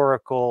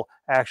historical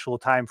actual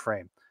time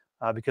frame.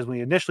 Because when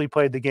we initially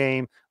played the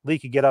game, Lee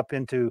could get up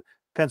into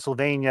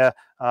Pennsylvania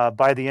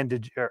by the end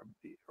of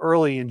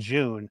early in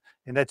June,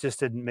 and that just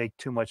didn't make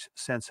too much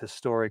sense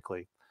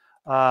historically.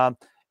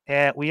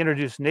 And we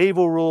introduced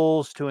naval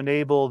rules to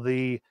enable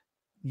the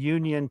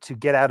Union to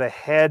get out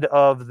ahead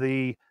of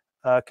the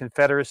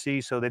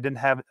Confederacy, so they didn't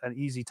have an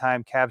easy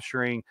time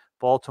capturing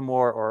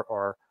Baltimore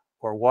or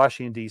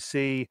Washington,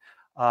 D.C.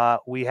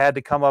 We had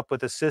to come up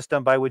with a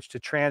system by which to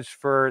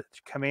transfer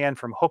command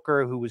from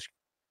Hooker, who was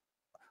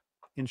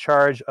in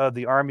charge of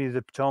the Army of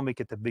the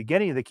Potomac at the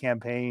beginning of the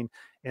campaign.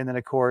 And then,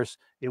 of course,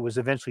 it was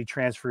eventually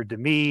transferred to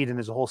Meade, and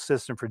there's a whole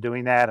system for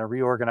doing that and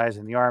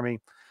reorganizing the Army.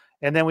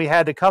 And then we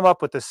had to come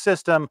up with a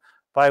system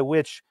by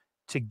which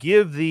to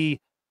give the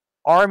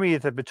Army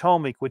of the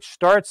Potomac, which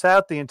starts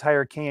out the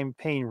entire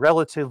campaign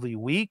relatively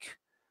weak,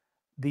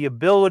 the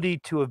ability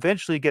to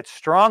eventually get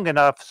strong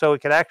enough so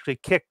it could actually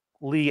kick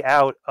Lee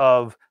out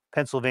of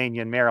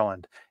Pennsylvania and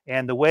Maryland.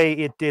 And the way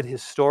it did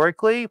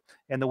historically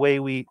and the way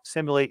we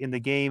simulate in the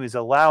game is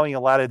allowing a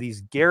lot of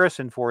these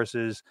garrison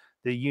forces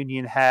the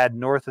Union had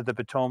north of the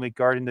Potomac,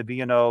 guarding the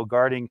B&O,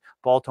 guarding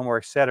Baltimore,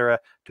 etc.,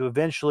 to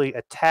eventually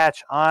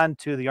attach on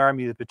to the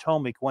Army of the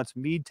Potomac once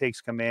Meade takes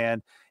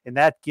command. And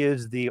that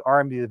gives the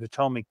Army of the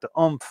Potomac the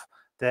oomph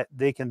that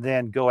they can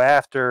then go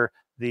after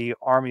the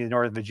Army of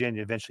Northern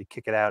Virginia, eventually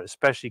kick it out,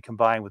 especially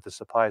combined with the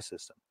supply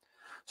system.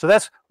 So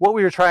that's what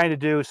we were trying to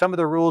do. Some of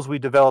the rules we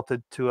developed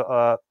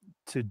to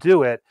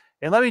do it.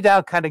 And let me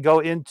now kind of go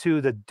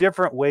into the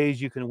different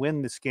ways you can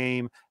win this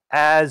game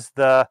as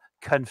the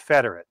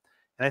Confederate.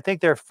 And I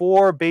think there are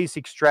 4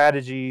 basic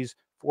strategies,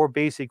 4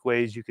 basic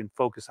ways you can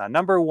focus on.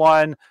 Number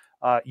 1,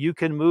 you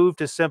can move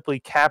to simply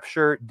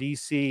capture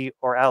DC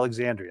or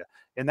Alexandria.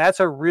 And that's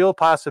a real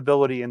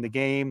possibility in the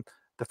game.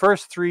 The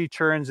first 3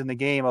 turns in the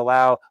game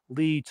allow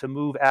Lee to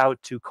move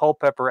out to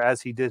Culpeper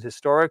as he did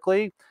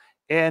historically.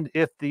 And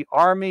if the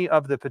Army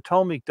of the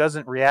Potomac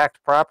doesn't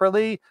react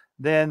properly,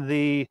 then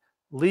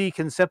Lee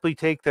can simply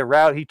take the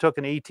route he took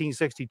in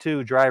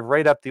 1862, drive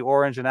right up the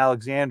Orange and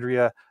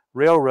Alexandria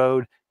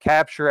Railroad,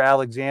 capture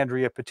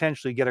Alexandria,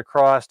 potentially get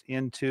across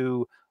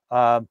into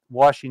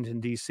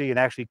Washington, D.C., and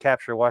actually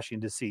capture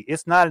Washington, D.C.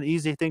 It's not an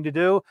easy thing to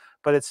do,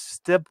 but it's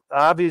still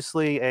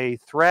obviously a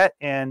threat.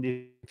 And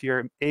if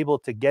you're able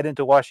to get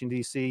into Washington,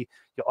 D.C.,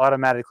 you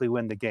automatically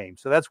win the game.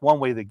 So that's one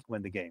way to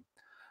win the game.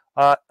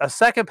 A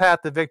second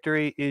path to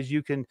victory is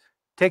you can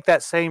take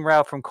that same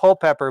route from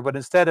Culpeper, but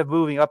instead of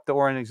moving up the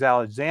Orange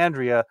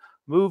Alexandria,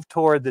 move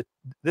toward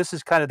this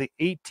is kind of the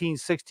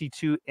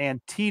 1862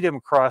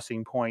 Antietam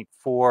crossing point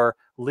for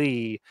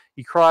Lee.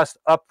 He crossed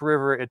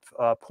upriver at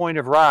Point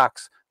of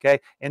Rocks, okay?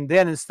 And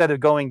then instead of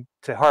going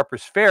to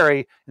Harper's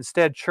Ferry,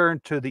 instead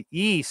turned to the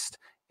east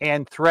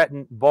and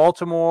threatened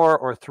Baltimore,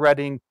 or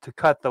threatening to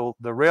cut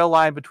the rail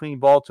line between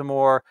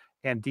Baltimore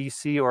and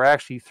D.C., or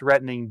actually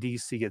threatening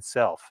D.C.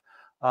 itself.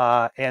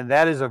 And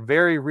that is a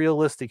very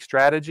realistic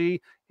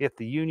strategy if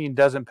the Union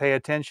doesn't pay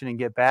attention and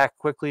get back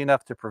quickly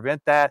enough to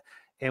prevent that.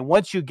 And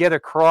once you get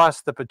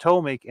across the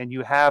Potomac and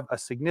you have a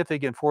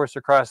significant force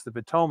across the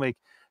Potomac,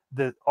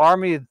 the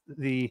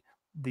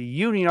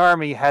Union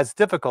Army has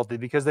difficulty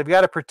because they've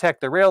got to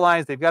protect the rail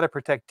lines, they've got to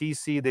protect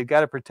D.C., they've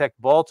got to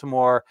protect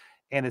Baltimore,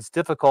 and it's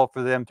difficult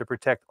for them to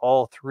protect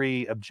all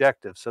 3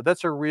 objectives. So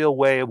that's a real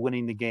way of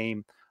winning the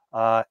game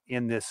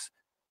in this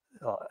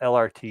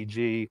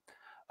LRTG.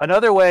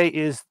 Another way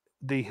is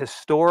the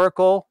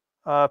historical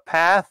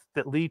path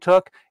that Lee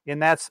took,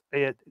 and that's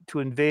to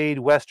invade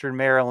Western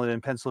Maryland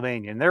and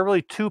Pennsylvania. And there are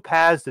really 2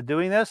 paths to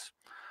doing this.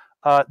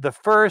 The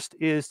first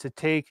is to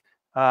take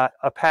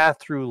a path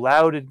through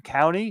Loudoun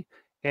County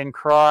and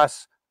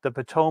cross the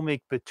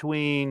Potomac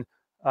between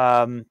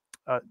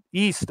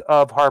east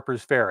of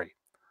Harper's Ferry,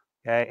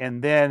 okay,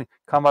 and then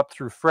come up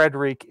through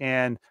Frederick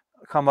and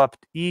come up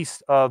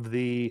east of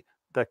the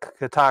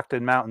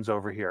Catoctin Mountains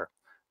over here.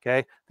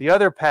 Okay. The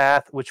other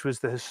path, which was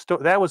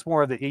that was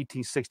more of the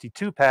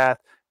 1862 path.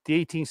 The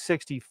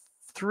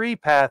 1863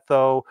 path,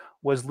 though,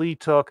 was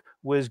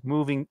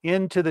moving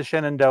into the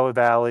Shenandoah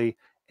Valley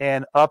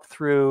and up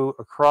through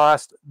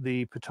across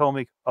the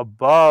Potomac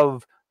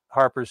above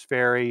Harper's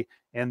Ferry,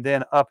 and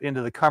then up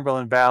into the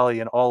Cumberland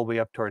Valley and all the way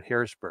up toward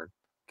Harrisburg.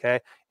 Okay.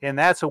 And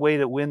that's a way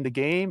to win the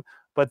game.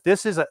 But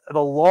this is a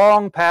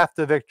long path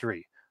to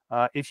victory.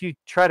 If you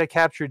try to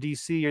capture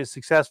D.C., you're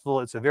successful.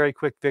 It's a very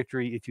quick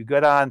victory. If you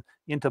get on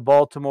into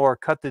Baltimore,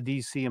 cut the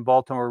D.C. and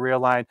Baltimore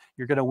rail line,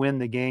 you're going to win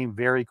the game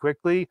very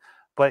quickly.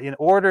 But in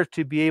order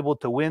to be able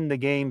to win the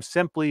game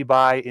simply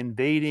by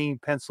invading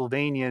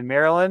Pennsylvania and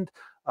Maryland,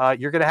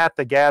 you're going to have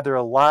to gather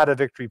a lot of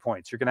victory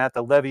points. You're going to have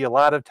to levy a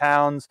lot of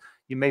towns.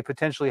 You may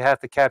potentially have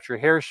to capture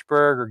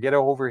Harrisburg or get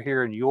over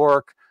here in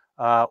York,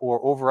 or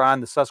over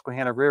on the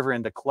Susquehanna River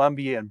into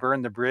Columbia and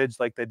burn the bridge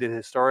like they did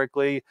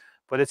historically.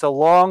 But it's a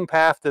long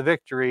path to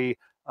victory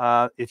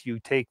if you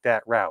take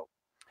that route.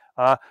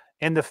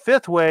 And the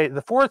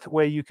fourth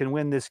way you can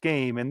win this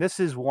game, and this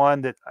is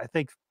one that I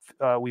think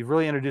we've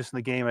really introduced in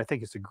the game, I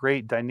think it's a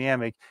great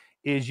dynamic,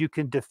 is you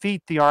can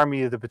defeat the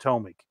Army of the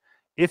Potomac.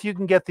 If you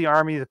can get the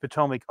Army of the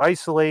Potomac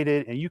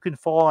isolated and you can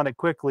fall on it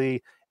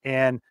quickly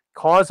and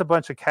cause a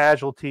bunch of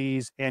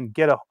casualties and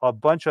get a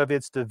bunch of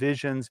its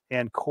divisions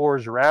and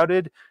corps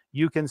routed,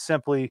 you can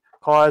simply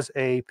cause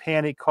a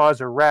panic, cause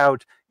a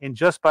rout, and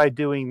just by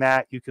doing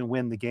that, you can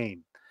win the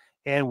game.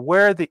 And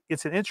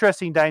it's an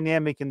interesting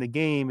dynamic in the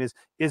game is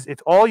if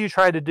all you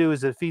try to do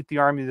is defeat the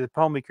Army of the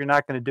Potomac, you're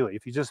not going to do it.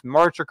 If you just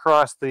march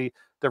across the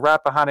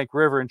Rappahannock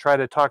River and try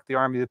to attack the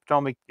Army of the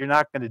Potomac, you're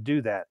not going to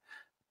do that.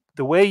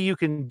 The way you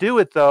can do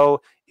it,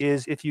 though,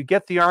 is if you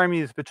get the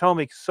Army of the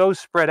Potomac so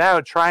spread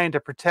out trying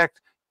to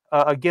protect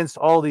against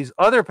all these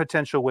other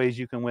potential ways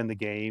you can win the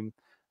game,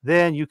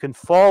 then you can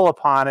fall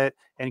upon it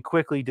and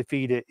quickly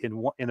defeat it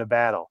in a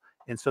battle.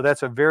 And so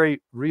that's a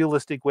very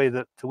realistic way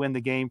to win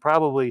the game.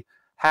 Probably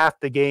half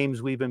the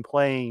games we've been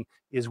playing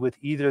is with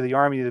either the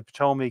Army of the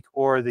Potomac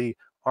or the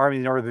Army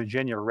of Northern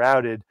Virginia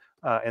routed,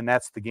 and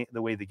that's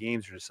the way the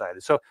games are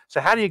decided. So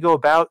how do you go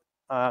about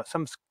how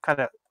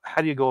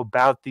do you go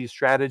about these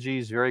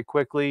strategies very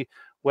quickly?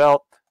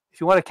 Well, if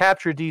you want to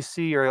capture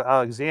DC or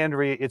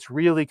Alexandria, it's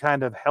really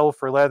kind of hell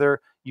for leather.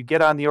 You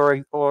get on the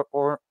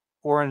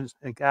Orange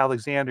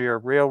Alexandria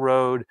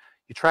Railroad.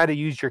 You try to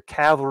use your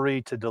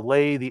cavalry to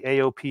delay the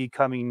AOP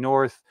coming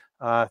north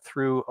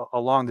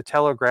along the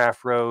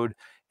Telegraph Road.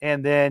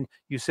 And then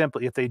you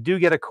simply, if they do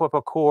get a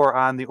corps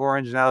on the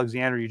Orange and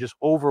Alexandria, you just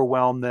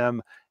overwhelm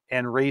them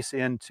and race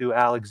into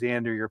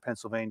Alexandria or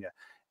Pennsylvania.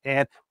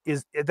 And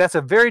that's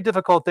a very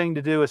difficult thing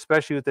to do,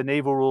 especially with the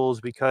naval rules,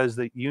 because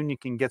the Union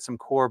can get some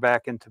corps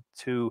back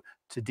into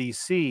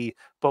DC.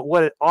 But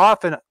what it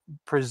often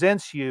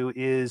presents you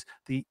is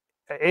the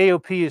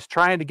AOP is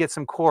trying to get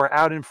some corps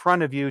out in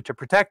front of you to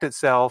protect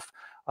itself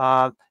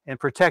and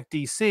protect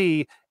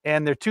DC,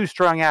 and they're too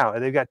strung out.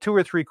 They've got 2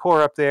 or 3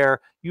 corps up there.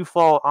 You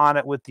fall on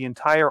it with the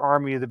entire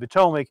Army of the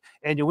Potomac,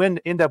 and you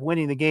end up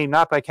winning the game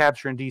not by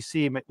capturing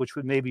DC, which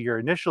would maybe your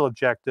initial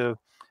objective,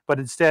 but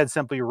instead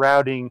simply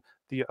routing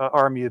the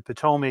Army of the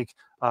Potomac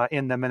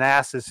in the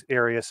Manassas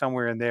area,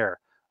 somewhere in there.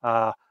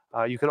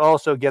 You could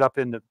also get up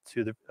into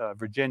the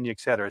Virginia, et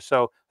cetera.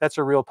 So that's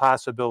a real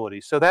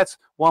possibility. So that's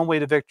one way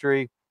to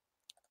victory.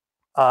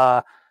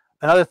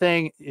 Another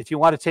thing, if you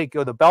want to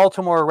go the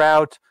Baltimore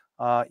route,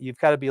 you've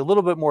got to be a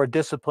little bit more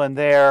disciplined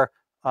there.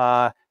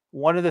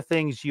 One of the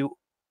things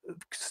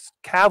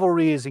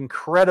cavalry is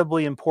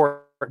incredibly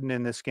important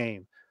in this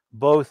game.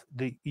 Both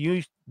the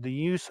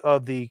use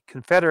of the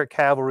Confederate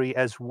cavalry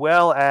as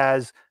well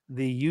as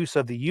the use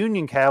of the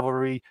Union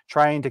cavalry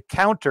trying to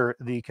counter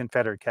the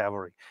Confederate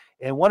cavalry.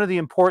 And one of the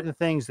important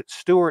things that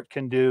Stuart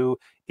can do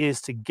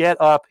is to get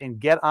up and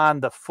get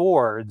on the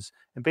fords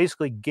and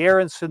basically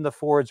garrison the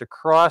fords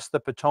across the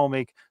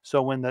Potomac,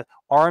 so when the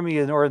Army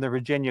of Northern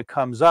Virginia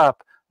comes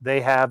up,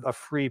 they have a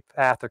free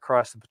path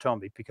across the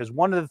Potomac. Because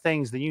one of the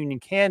things the Union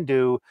can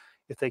do,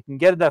 if they can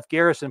get enough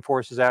garrison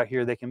forces out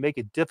here, they can make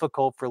it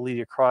difficult for Lee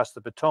to cross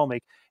the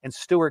Potomac, and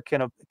Stuart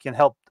can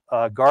help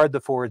guard the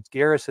fords,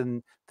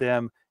 garrison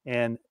them,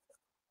 and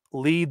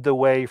lead the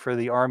way for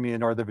the Army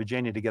of Northern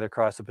Virginia to get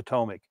across the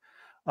Potomac.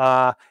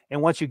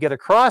 And once you get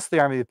across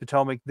the Army of the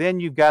Potomac, then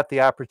you've got the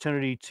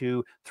opportunity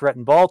to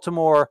threaten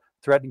Baltimore,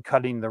 threaten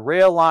cutting the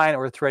rail line,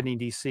 or threatening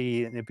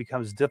DC, and it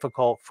becomes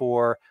difficult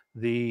for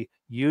the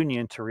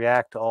Union to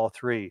react to all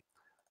three.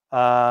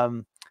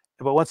 But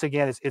once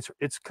again,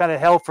 it's kind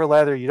of hell for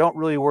leather. You don't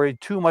really worry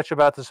too much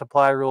about the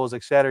supply rules,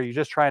 et cetera. You're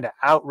just trying to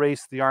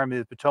outrace the Army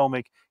of the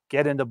Potomac,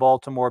 get into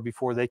Baltimore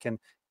before they can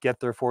get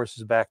their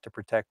forces back to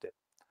protect it.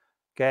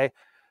 Okay.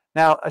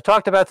 Now, I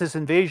talked about this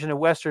invasion of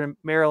Western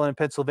Maryland and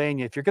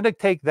Pennsylvania. If you're going to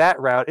take that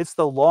route, it's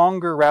the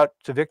longer route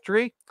to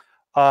victory.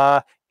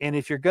 And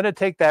if you're going to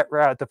take that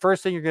route, the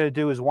first thing you're going to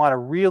do is want to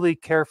really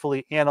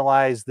carefully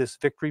analyze this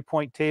victory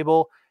point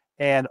table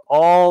and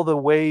all the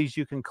ways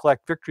you can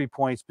collect victory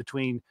points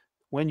between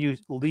when you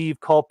leave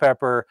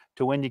Culpeper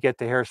to when you get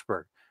to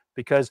Harrisburg.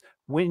 Because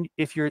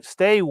if you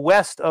stay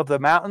west of the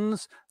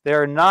mountains,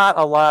 there are not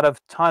a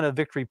ton of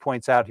victory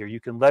points out here. You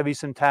can levy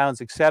some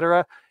towns,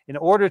 etc. In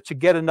order to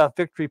get enough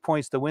victory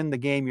points to win the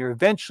game, you're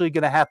eventually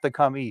going to have to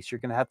come east. You're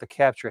going to have to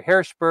capture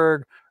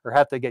Harrisburg or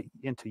have to get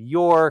into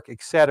York,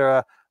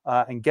 etc.,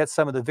 and get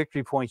some of the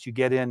victory points you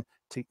get in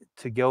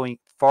to going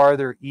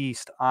farther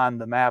east on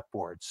the map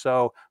board.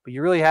 So, but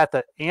you really have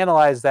to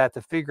analyze that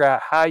to figure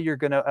out how you're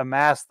going to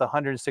amass the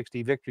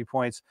 160 victory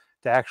points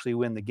to actually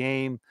win the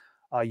game.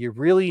 You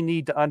really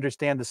need to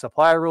understand the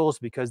supply rules,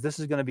 because this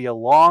is going to be a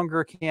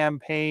longer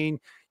campaign.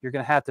 You're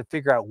going to have to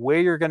figure out where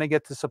you're going to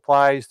get the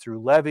supplies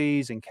through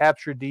levees and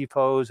capture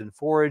depots and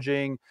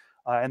foraging.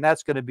 And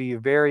that's going to be a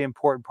very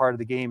important part of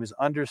the game, is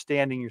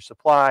understanding your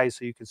supplies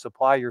so you can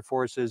supply your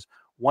forces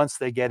once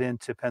they get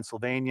into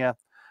Pennsylvania.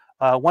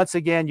 Once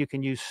again, you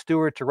can use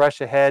Stuart to rush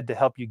ahead to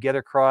help you get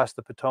across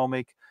the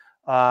Potomac.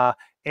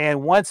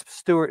 And once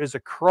Stuart is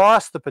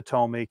across the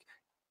Potomac,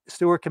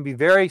 Stuart can be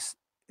very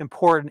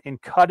important in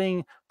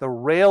cutting the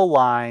rail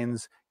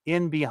lines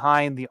in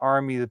behind the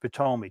Army of the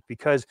Potomac,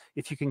 because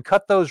if you can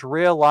cut those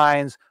rail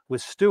lines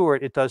with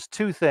Stuart, it does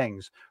two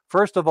things.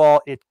 First of all,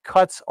 it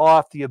cuts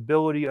off the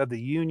ability of the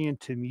Union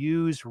to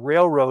use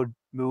railroad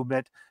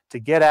movement to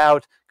get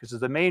out, because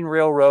it's the main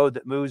railroad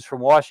that moves from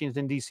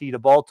Washington, D.C. to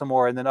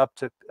Baltimore and then up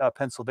to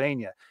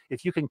Pennsylvania.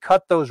 If you can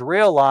cut those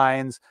rail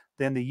lines,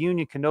 then the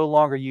Union can no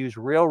longer use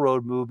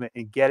railroad movement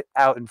and get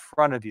out in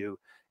front of you.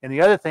 And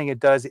the other thing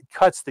it does, it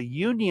cuts the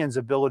Union's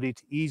ability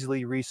to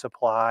easily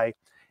resupply.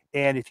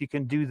 And if you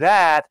can do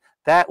that,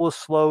 that will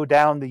slow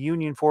down the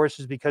Union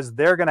forces, because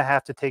they're going to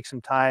have to take some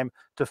time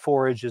to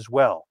forage as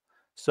well.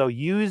 So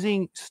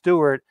using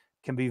Stuart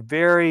can be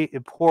very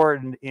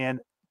important in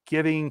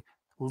giving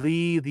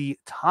Lee the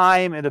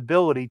time and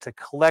ability to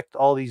collect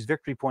all these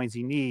victory points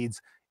he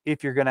needs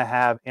if you're going to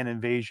have an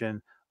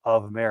invasion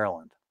of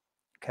Maryland.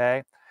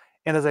 Okay.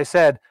 And as I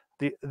said,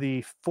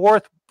 the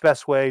fourth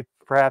best way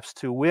perhaps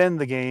to win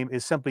the game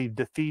is simply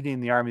defeating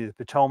the Army of the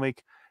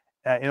Potomac.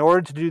 In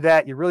order to do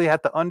that, you really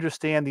have to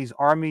understand these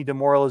army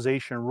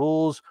demoralization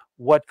rules,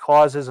 what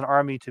causes an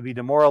army to be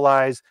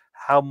demoralized,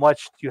 how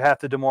much you have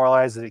to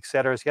demoralize it, et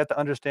cetera. So you have to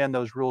understand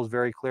those rules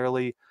very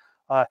clearly.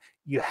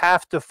 You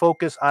have to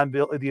focus on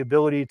the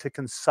ability to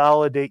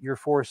consolidate your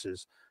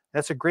forces.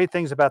 That's the great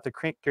things about the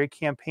great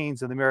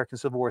campaigns of the American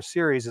Civil War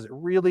series is it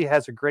really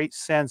has a great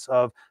sense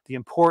of the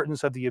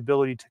importance of the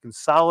ability to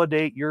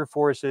consolidate your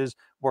forces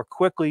more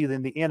quickly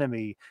than the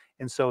enemy.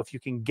 And so if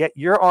you can get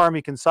your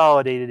army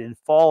consolidated and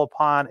fall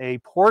upon a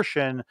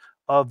portion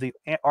of the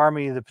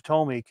Army of the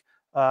Potomac,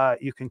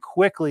 you can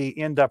quickly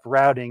end up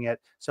routing it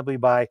simply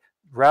by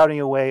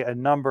routing away a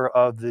number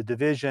of the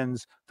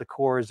divisions, the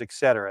corps,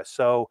 etc.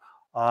 So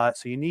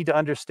you need to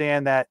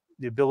understand that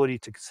the ability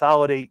to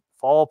consolidate,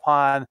 fall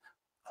upon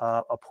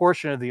a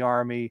portion of the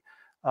army,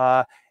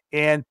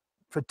 and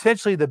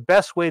potentially the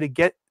best way to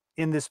get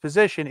in this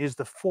position is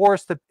to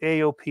force the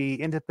AOP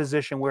into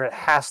position where it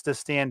has to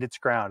stand its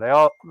ground.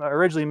 I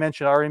already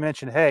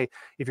mentioned, hey,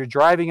 if you're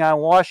driving on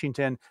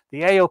Washington,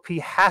 the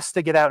AOP has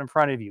to get out in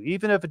front of you.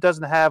 Even if it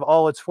doesn't have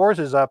all its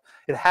forces up,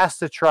 it has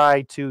to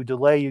try to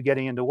delay you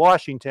getting into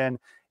Washington.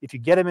 If you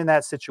get them in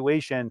that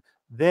situation,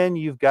 then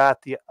you've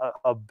got the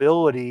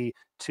ability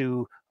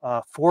to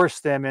force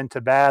them into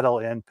battle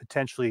and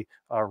potentially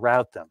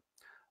rout them.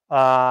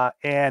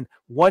 And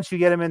once you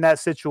get them in that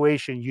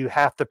situation, you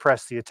have to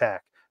press the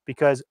attack,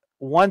 because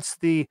once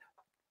the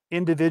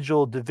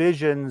individual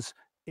divisions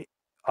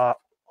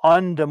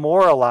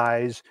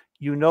undemoralize,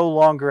 they're no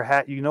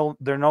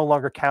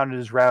longer counted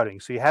as routing.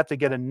 So you have to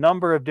get a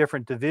number of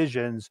different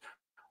divisions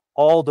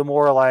all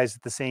demoralized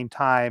at the same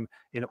time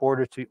in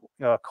order to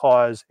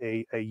cause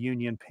a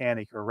Union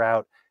panic or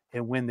rout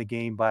and win the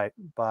game by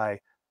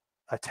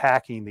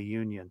attacking the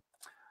Union.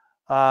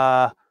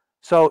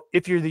 So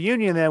if you're the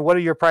Union, then what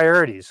are your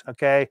priorities?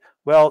 Okay,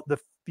 well,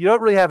 you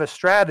don't really have a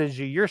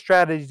strategy. Your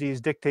strategy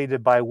is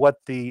dictated by what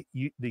the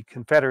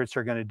Confederates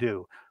are going to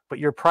do. But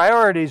your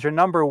priorities are,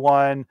 number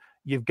one,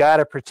 you've got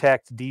to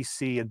protect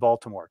D.C. and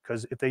Baltimore,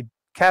 because if they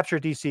capture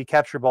D.C.,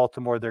 capture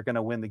Baltimore, they're going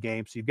to win the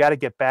game. So you've got to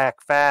get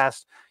back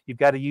fast. You've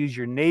got to use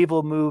your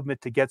naval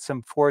movement to get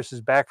some forces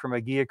back from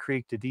Aguia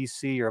Creek to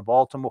D.C. or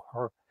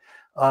Baltimore.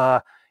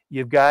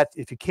 You've got,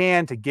 if you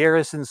can, to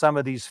garrison some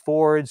of these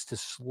fords to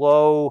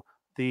slow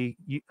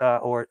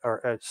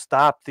or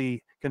stop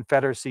the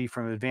Confederacy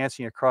from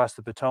advancing across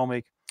the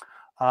Potomac.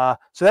 So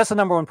that's the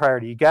number one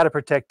priority. You got to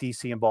protect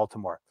D.C. and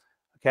Baltimore.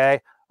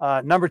 Okay.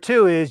 Number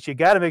two is you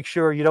got to make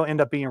sure you don't end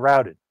up being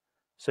routed.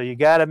 So you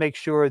got to make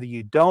sure that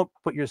you don't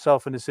put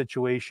yourself in a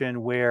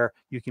situation where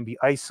you can be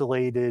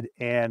isolated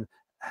and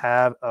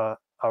have a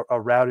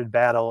routed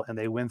battle and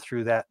they win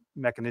through that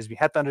mechanism. You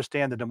have to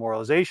understand the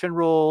demoralization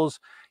rules.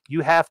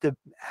 You have to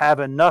have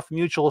enough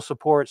mutual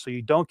support so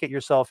you don't get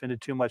yourself into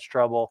too much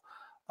trouble.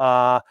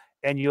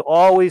 And you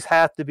always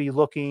have to be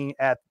looking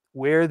at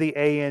where the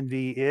A and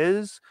V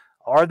is.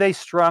 Are they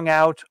strung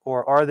out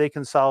or are they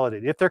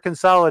consolidated? If they're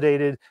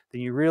consolidated,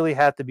 then you really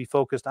have to be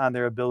focused on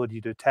their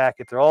ability to attack.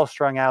 If they're all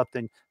strung out,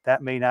 then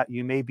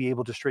you may be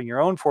able to string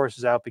your own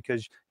forces out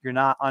because you're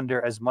not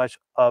under as much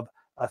of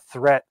a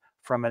threat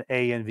from an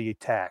A and V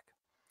attack.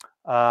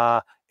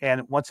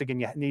 And once again,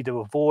 you need to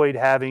avoid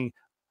having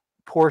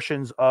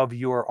portions of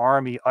your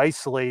army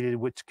isolated,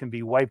 which can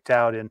be wiped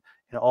out and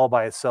all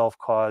by itself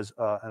cause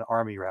an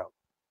army rout.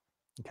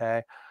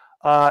 Okay.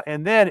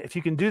 And then if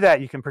you can do that,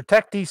 you can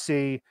protect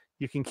DC,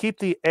 you can keep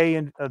the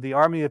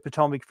Army of the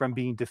Potomac from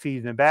being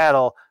defeated in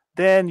battle.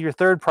 Then your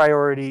third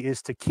priority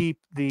is to keep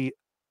the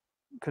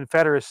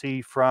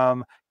Confederacy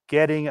from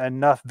getting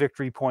enough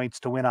victory points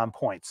to win on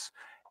points.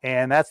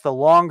 And that's the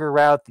longer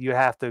route that you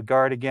have to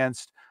guard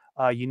against.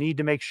 You need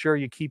to make sure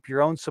you keep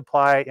your own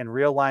supply and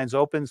rail lines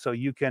open so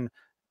you can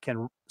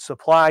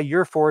supply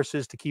your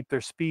forces to keep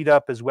their speed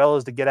up, as well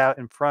as to get out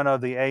in front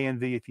of the A and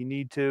V if you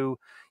need to.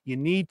 You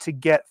need to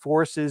get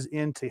forces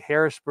into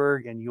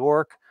Harrisburg and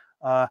York.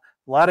 A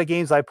lot of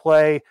games I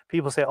play,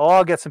 people say, oh,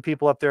 I'll get some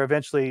people up there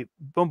eventually.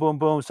 Boom, boom,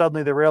 boom.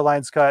 Suddenly the rail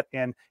line's cut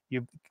and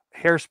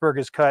Harrisburg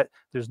is cut.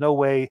 There's no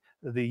way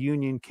the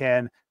Union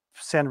can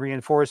send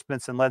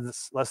reinforcements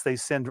unless they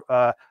send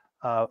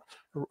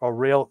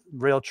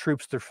rail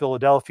troops to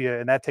Philadelphia,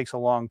 and that takes a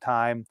long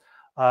time.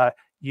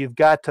 You've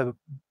got to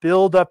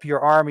build up your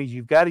armies.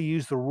 You've got to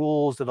use the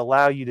rules that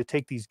allow you to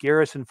take these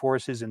garrison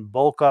forces and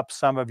bulk up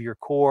some of your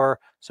corps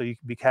so you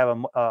can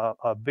become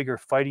a bigger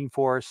fighting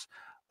force.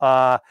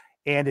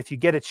 And if you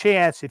get a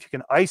chance, if you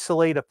can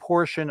isolate a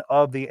portion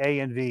of the A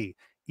and V,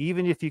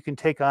 even if you can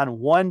take on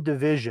one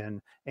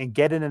division and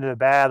get it into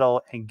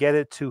battle and get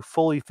it to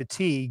fully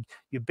fatigue,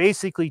 you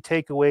basically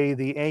take away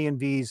the A and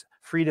V's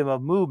freedom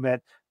of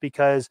movement,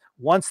 because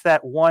once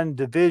that one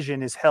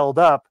division is held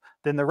up,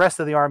 then the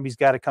rest of the army's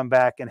got to come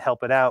back and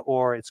help it out,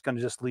 or it's going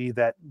to just leave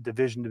that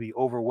division to be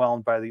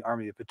overwhelmed by the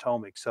Army of the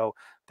Potomac. So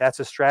that's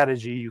a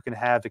strategy you can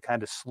have to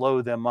kind of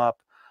slow them up.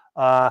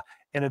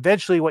 And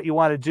eventually what you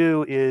want to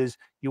do is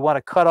you want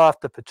to cut off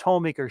the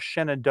Potomac or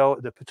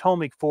Shenandoah, the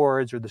Potomac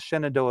fords or the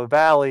Shenandoah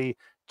Valley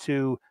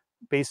to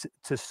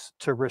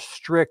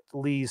restrict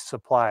Lee's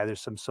supply.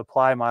 There's some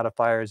supply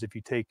modifiers if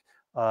you take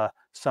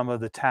some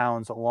of the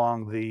towns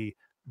along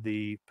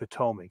the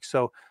Potomac.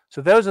 So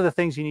those are the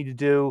things you need to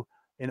do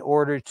in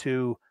order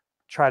to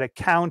try to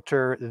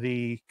counter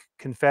the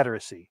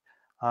Confederacy.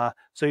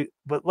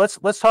 But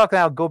let's talk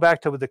now. Go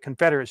back to the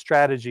Confederate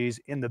strategies.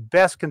 In the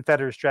best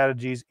Confederate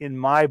strategies in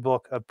my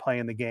book of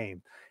playing the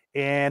game,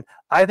 and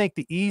I think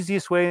the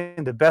easiest way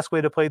and the best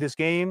way to play this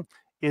game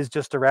is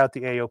just to rout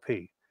the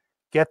AOP.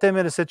 Get them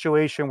in a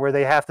situation where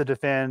they have to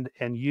defend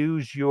and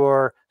use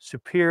your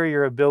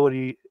superior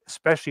ability,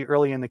 especially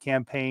early in the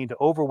campaign, to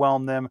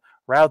overwhelm them,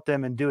 rout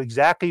them, and do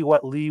exactly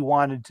what Lee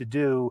wanted to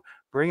do.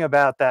 Bring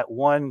about that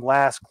one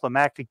last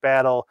climactic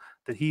battle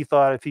that he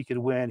thought if he could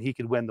win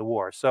the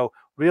war. So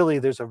really,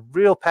 there's a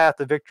real path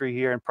to victory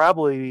here, and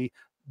probably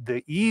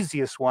the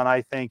easiest one,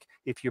 I think,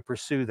 if you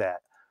pursue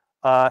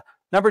that.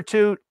 Number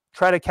two,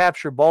 try to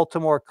capture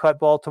Baltimore, cut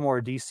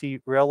Baltimore, DC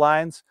rail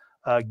lines,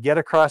 get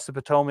across the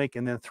Potomac,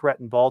 and then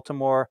threaten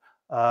Baltimore.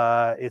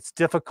 It's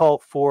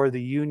difficult for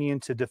the Union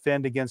to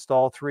defend against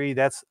all three.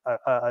 That's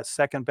a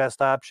second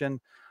best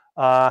option.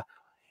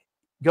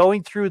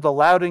 Going through the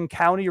Loudoun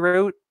County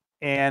route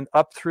and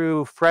up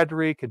through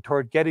Frederick and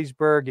toward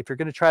Gettysburg, if you're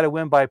going to try to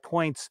win by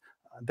points,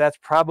 that's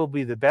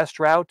probably the best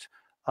route.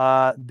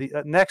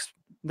 The next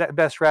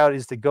best route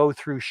is to go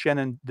through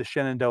the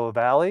Shenandoah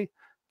Valley.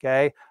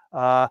 Okay,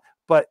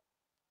 but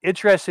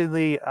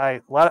interestingly,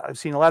 I've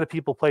seen a lot of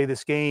people play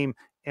this game,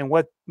 and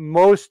what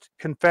most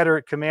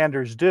Confederate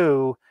commanders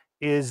do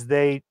is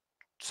they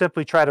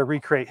simply try to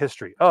recreate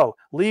history. Oh,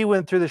 Lee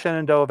went through the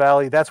Shenandoah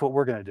Valley. That's what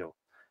we're going to do.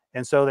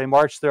 And so they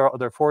march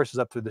their forces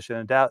up through the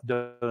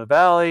Shenandoah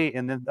Valley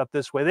and then up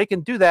this way. They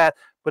can do that,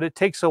 but it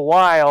takes a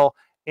while.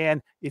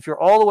 And if you're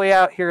all the way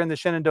out here in the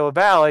Shenandoah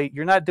Valley,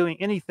 you're not doing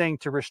anything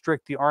to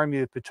restrict the Army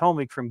of the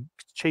Potomac from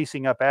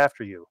chasing up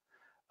after you.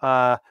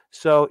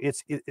 So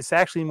it's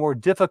actually more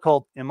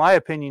difficult, in my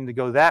opinion, to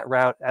go that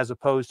route as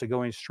opposed to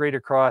going straight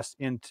across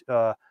into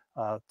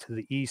to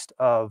the east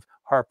of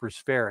Harper's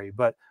Ferry.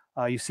 But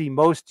you see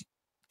most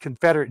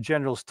Confederate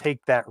generals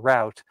take that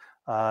route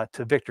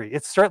to victory.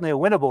 It's certainly a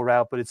winnable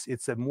route, but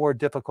it's a more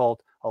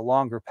difficult, a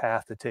longer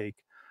path to take.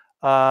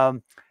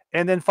 And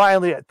then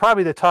finally,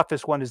 probably the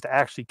toughest one is to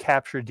actually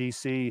capture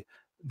DC.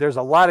 There's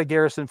a lot of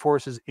garrison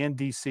forces in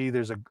DC.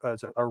 There's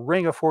a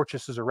ring of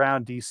fortresses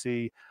around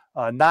DC.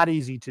 Not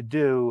easy to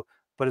do,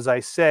 but as I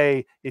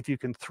say, if you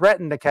can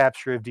threaten the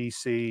capture of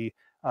DC,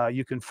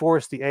 you can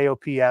force the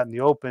AOP out in the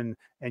open,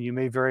 and you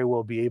may very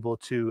well be able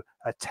to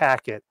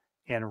attack it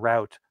and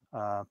rout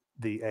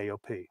the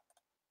AOP.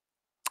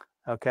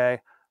 Okay.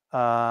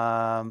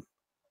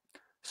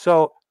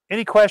 So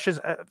any questions?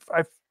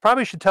 I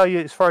probably should tell you,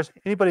 as far as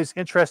anybody's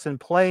interested in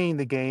playing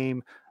the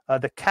game,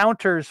 the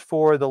counters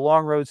for the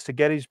long roads to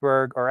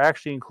Gettysburg are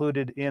actually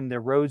included in the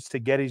Roads to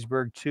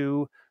Gettysburg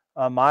 2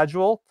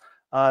 module.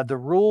 The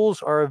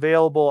rules are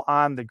available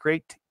on the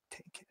Great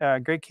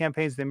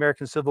Campaigns of the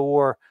American Civil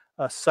War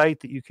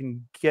site that you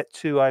can get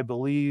to, I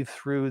believe,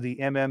 through the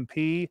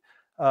MMP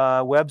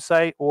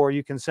website, or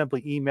you can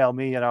simply email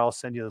me and I'll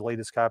send you the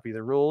latest copy of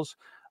the rules.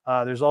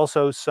 There's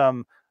also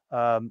some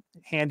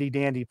handy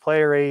dandy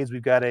player aids.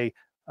 We've got a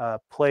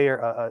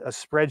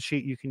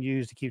spreadsheet you can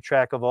use to keep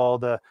track of all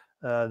the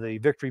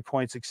victory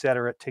points,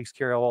 etc. It takes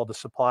care of all the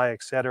supply,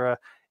 etc.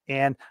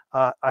 And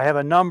I have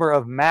a number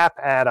of map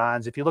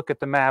add-ons. If you look at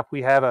the map,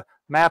 we have a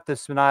map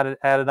that's been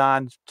added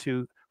on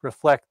to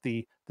reflect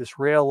this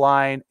rail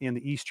line in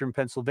the eastern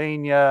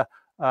Pennsylvania.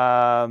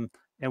 And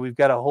we've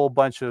got a whole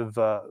bunch of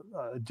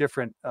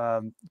different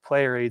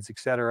player aids,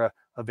 etc.,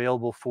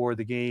 available for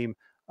the game.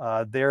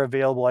 They're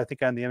available, I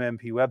think, on the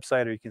MMP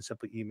website, or you can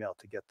simply email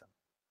to get them.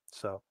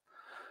 So,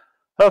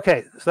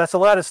 okay, so that's a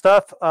lot of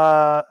stuff.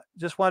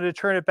 Just wanted to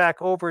turn it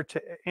back over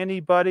to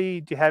anybody.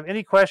 Do you have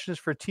any questions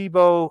for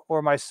Thibault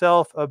or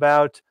myself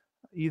about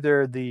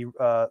either the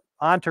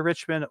on to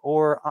Richmond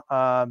or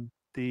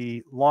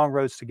the long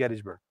roads to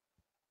Gettysburg?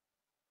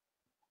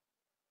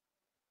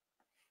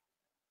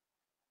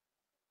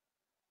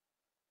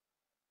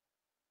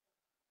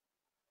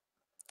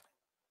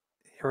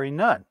 Hearing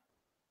none.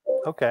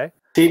 Okay.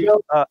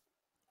 Thibault?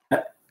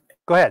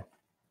 Go ahead.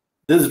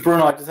 This is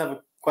Bruno. I just have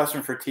a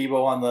question for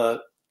Thibault on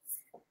the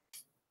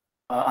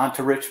on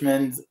to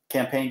Richmond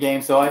campaign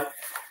game. So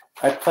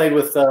I played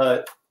with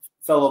a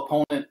fellow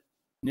opponent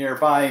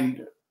nearby,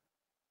 and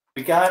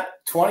we got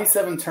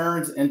 27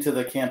 turns into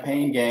the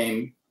campaign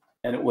game,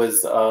 and it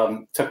was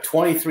took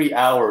 23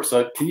 hours.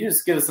 So can you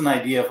just give us an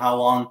idea of how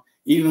long,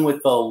 even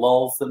with the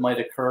lulls that might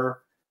occur,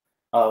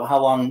 how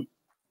long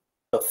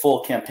the full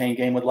campaign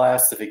game would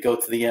last if it go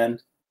to the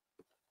end?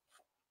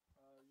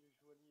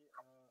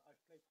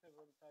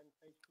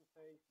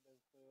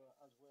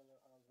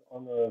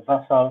 On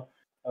Vassal.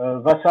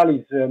 Vassal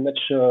is much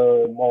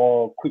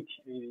more quick.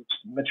 It's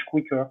much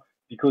quicker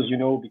because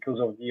because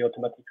of the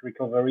automatic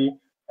recovery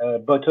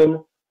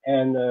button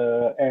and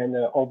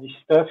all this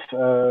stuff.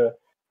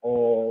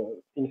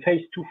 In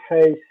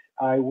face-to-face,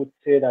 I would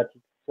say that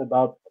it's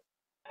about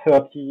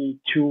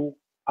 32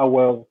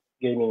 hours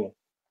gaming.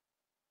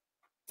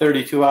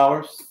 32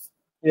 hours?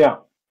 Yeah,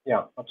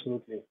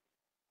 absolutely.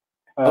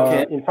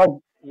 Okay. In fact,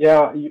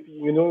 yeah,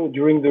 you know,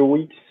 during the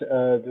weeks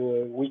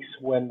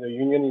when the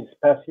union is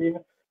passive,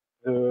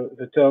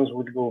 the turns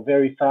would go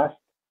very fast.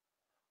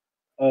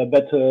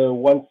 But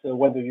once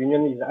when the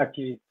union is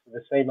active, it's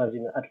the same as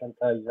in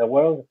Atlanta is a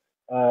world.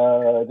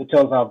 The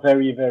turns are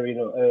very, very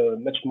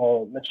much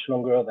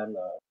longer than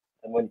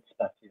when it's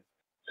passive.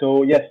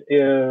 So yes,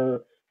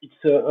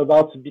 it's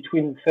about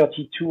between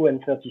 32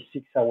 and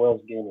 36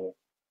 hours gaming.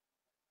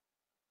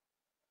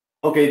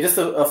 Okay, just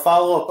a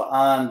follow-up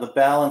on the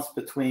balance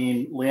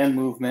between land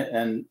movement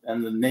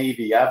and the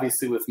Navy.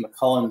 Obviously, with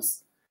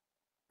McCullum's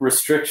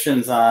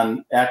restrictions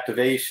on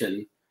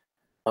activation,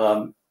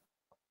 the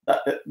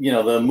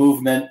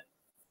movement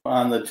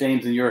on the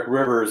James and York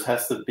rivers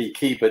has to be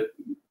key. But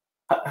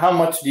how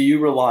much do you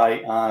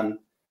rely on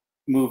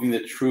moving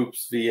the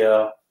troops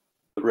via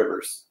the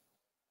rivers?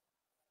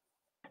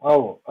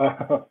 Oh,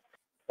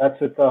 that's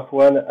a tough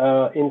one.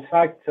 In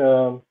fact,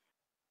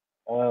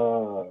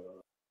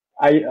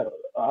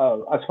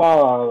 as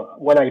far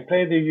when I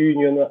play the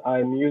Union,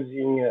 I'm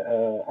using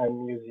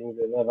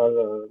the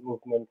naval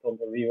movement on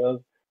the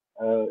rivers,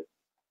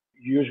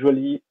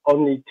 usually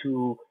only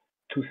to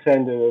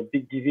send a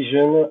big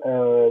division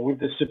with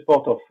the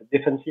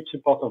defensive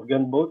support of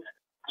gunboats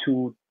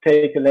to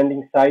take a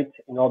landing site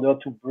in order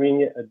to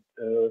bring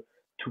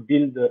to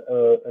build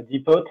a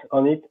depot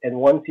on it, and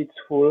once it's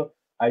full,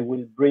 I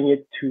will bring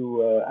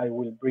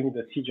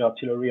the siege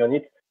artillery on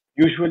it.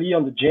 Usually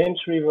on the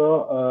James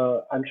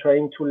River, I'm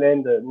trying to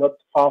land not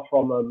far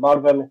from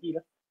Malvern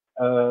Hill.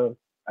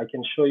 I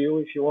can show you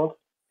if you want.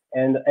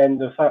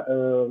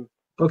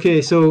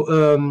 Okay,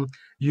 so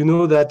you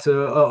know that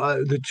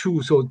the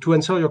two. So to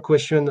answer your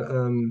question,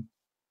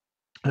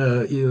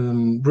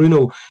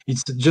 Bruno,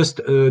 it's just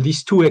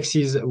these two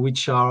axes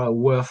which are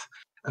worth.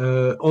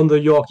 On the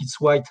York, it's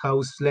White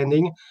House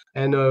Landing,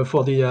 and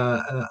for the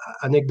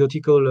anecdote,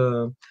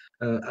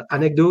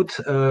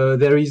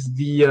 there is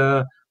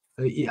the.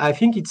 I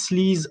think it's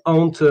Lee's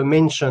aunt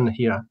mentioned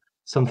here,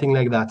 something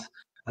like that.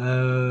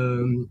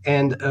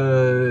 And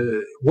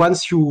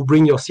once you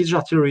bring your siege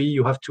artillery,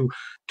 you have to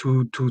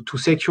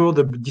secure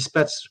the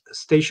dispatch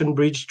station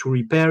bridge to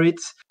repair it,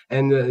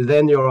 and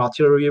then your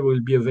artillery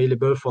will be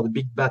available for the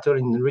big battle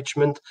in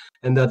Richmond,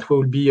 and that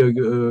will be a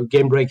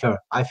game breaker,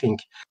 I think.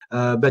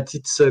 But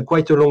it's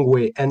quite a long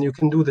way, and you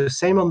can do the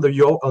same on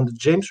the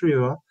James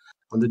River.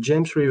 On the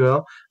James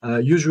River,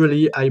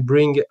 usually I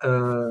bring,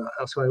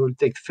 so I will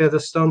take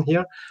Featherstone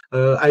here.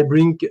 I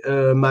bring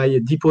my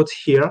depot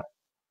here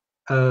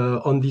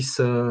on this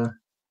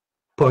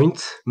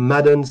point,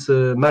 Madden's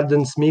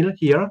Mill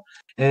here,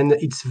 and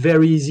it's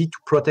very easy to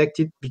protect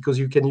it because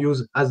you can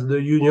use as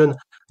the Union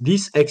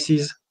these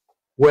axes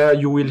where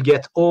you will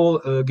get all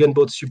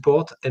gunboat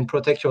support and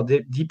protect your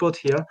depot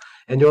here,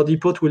 and your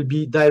depot will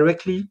be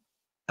directly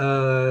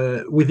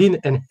within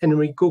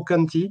Henrico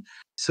County.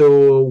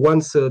 So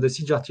once the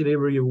siege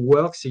artillery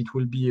works, it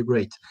will be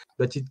great.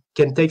 But it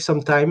can take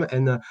some time,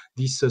 and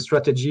this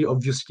strategy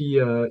obviously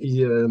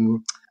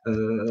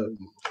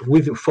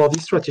for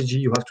this strategy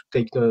you have to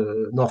take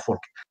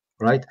Norfolk,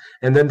 right?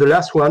 And then the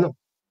last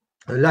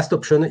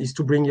option is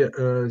to bring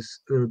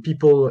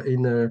people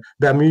in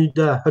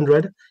Bermuda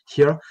 100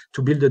 here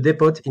to build a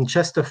depot in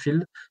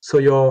Chesterfield. So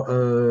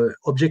your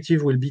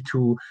objective will be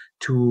to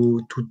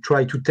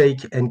try to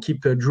take and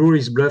keep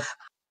Drury's Bluff,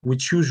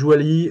 which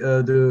usually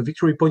the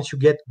victory points you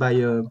get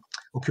by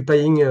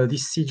occupying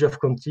this siege of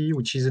county,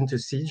 which isn't a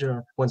siege.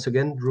 Once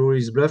again,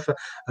 Drury's Bluff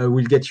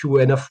will get you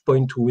enough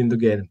point to win the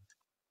game.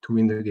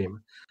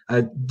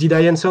 Did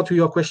I answer to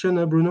your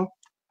question, Bruno?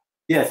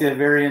 Yes, yeah,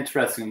 very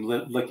interesting.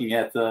 Looking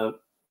at the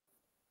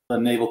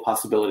naval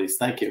possibilities.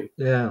 Thank you.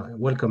 Yeah,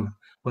 welcome.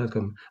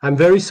 I'm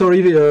very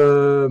sorry,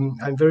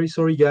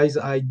 guys.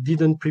 I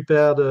didn't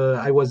prepare.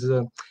 I was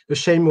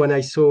ashamed when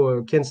I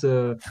saw Ken's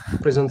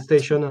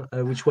presentation,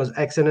 which was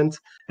excellent,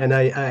 and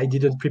I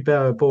didn't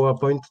prepare a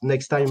PowerPoint.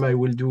 Next time I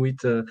will do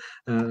it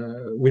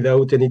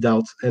without any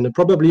doubt, and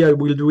probably I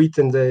will do it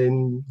and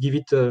then give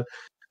it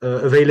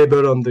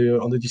available on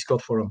the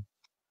Discord forum.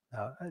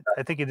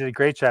 I think you did a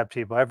great job,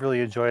 Thibault. I've really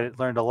enjoyed it,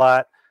 learned a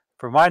lot.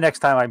 For my next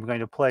time I'm going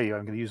to play you,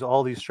 I'm going to use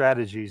all these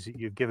strategies that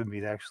you've given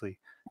me to actually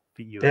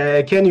beat you.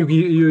 Ken,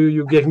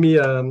 you gave me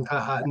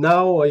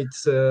now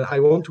it's I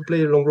want to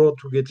play a long road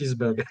to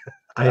Gettysburg.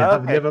 I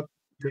have never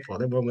for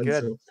the moment.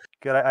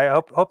 Good. I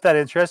hope that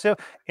interests you.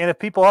 And if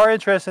people are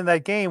interested in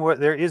that game, where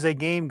there is a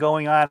game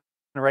going on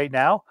right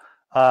now,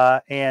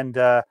 and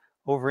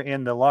over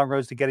in the Long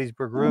Roads to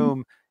Gettysburg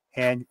room,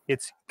 and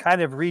it's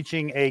kind of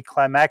reaching a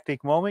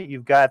climactic moment.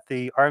 You've got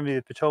the Army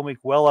of the Potomac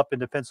well up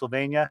into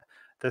Pennsylvania.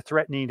 They're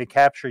threatening to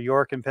capture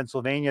York and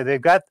Pennsylvania. They've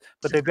got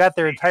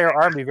their entire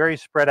army very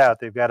spread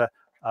out. They've got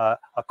a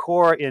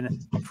corps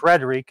in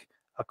Frederick,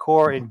 a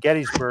corps in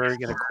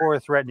Gettysburg, and a corps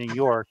threatening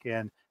York.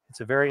 And it's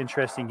a very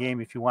interesting game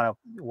if you want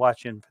to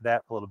watch in for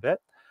that a little bit.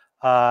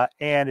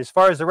 And as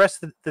far as the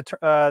rest of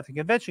the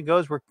convention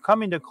goes, we're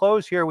coming to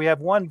close here. We have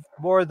one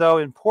more, though,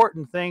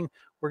 important thing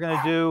we're going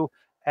to do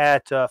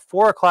at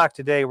 4 o'clock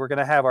today. We're going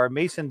to have our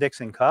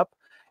Mason-Dixon Cup,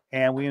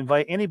 and we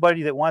invite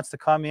anybody that wants to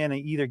come in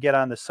and either get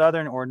on the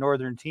Southern or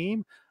Northern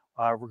team.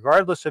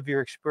 Regardless of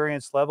your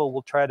experience level,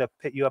 we'll try to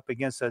pit you up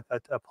against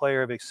a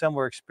player of a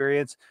similar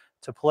experience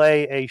to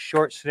play a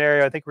short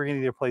scenario. I think we're going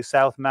to either play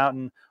South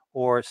Mountain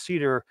or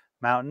Cedar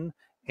Mountain,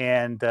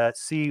 and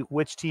see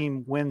which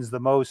team wins the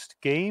most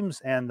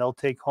games, and they'll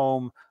take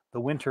home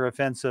the Winter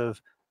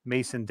Offensive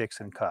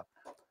Mason-Dixon Cup.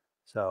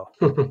 So,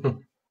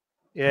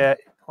 yeah,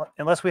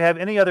 unless we have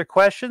any other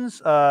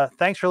questions,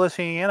 thanks for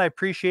listening in. I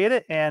appreciate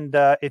it. And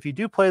if you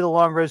do play the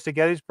Long Roads to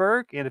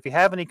Gettysburg, and if you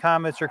have any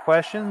comments or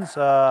questions,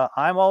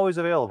 I'm always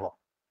available.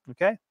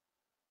 Okay?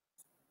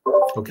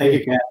 Okay. Thank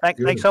you, Ken.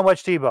 Thanks so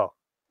much, Thibault.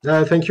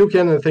 Thank you,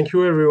 Ken, and thank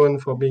you, everyone,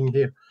 for being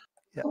here.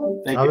 Yeah.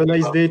 Have a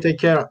nice day. Take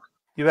care.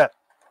 You bet.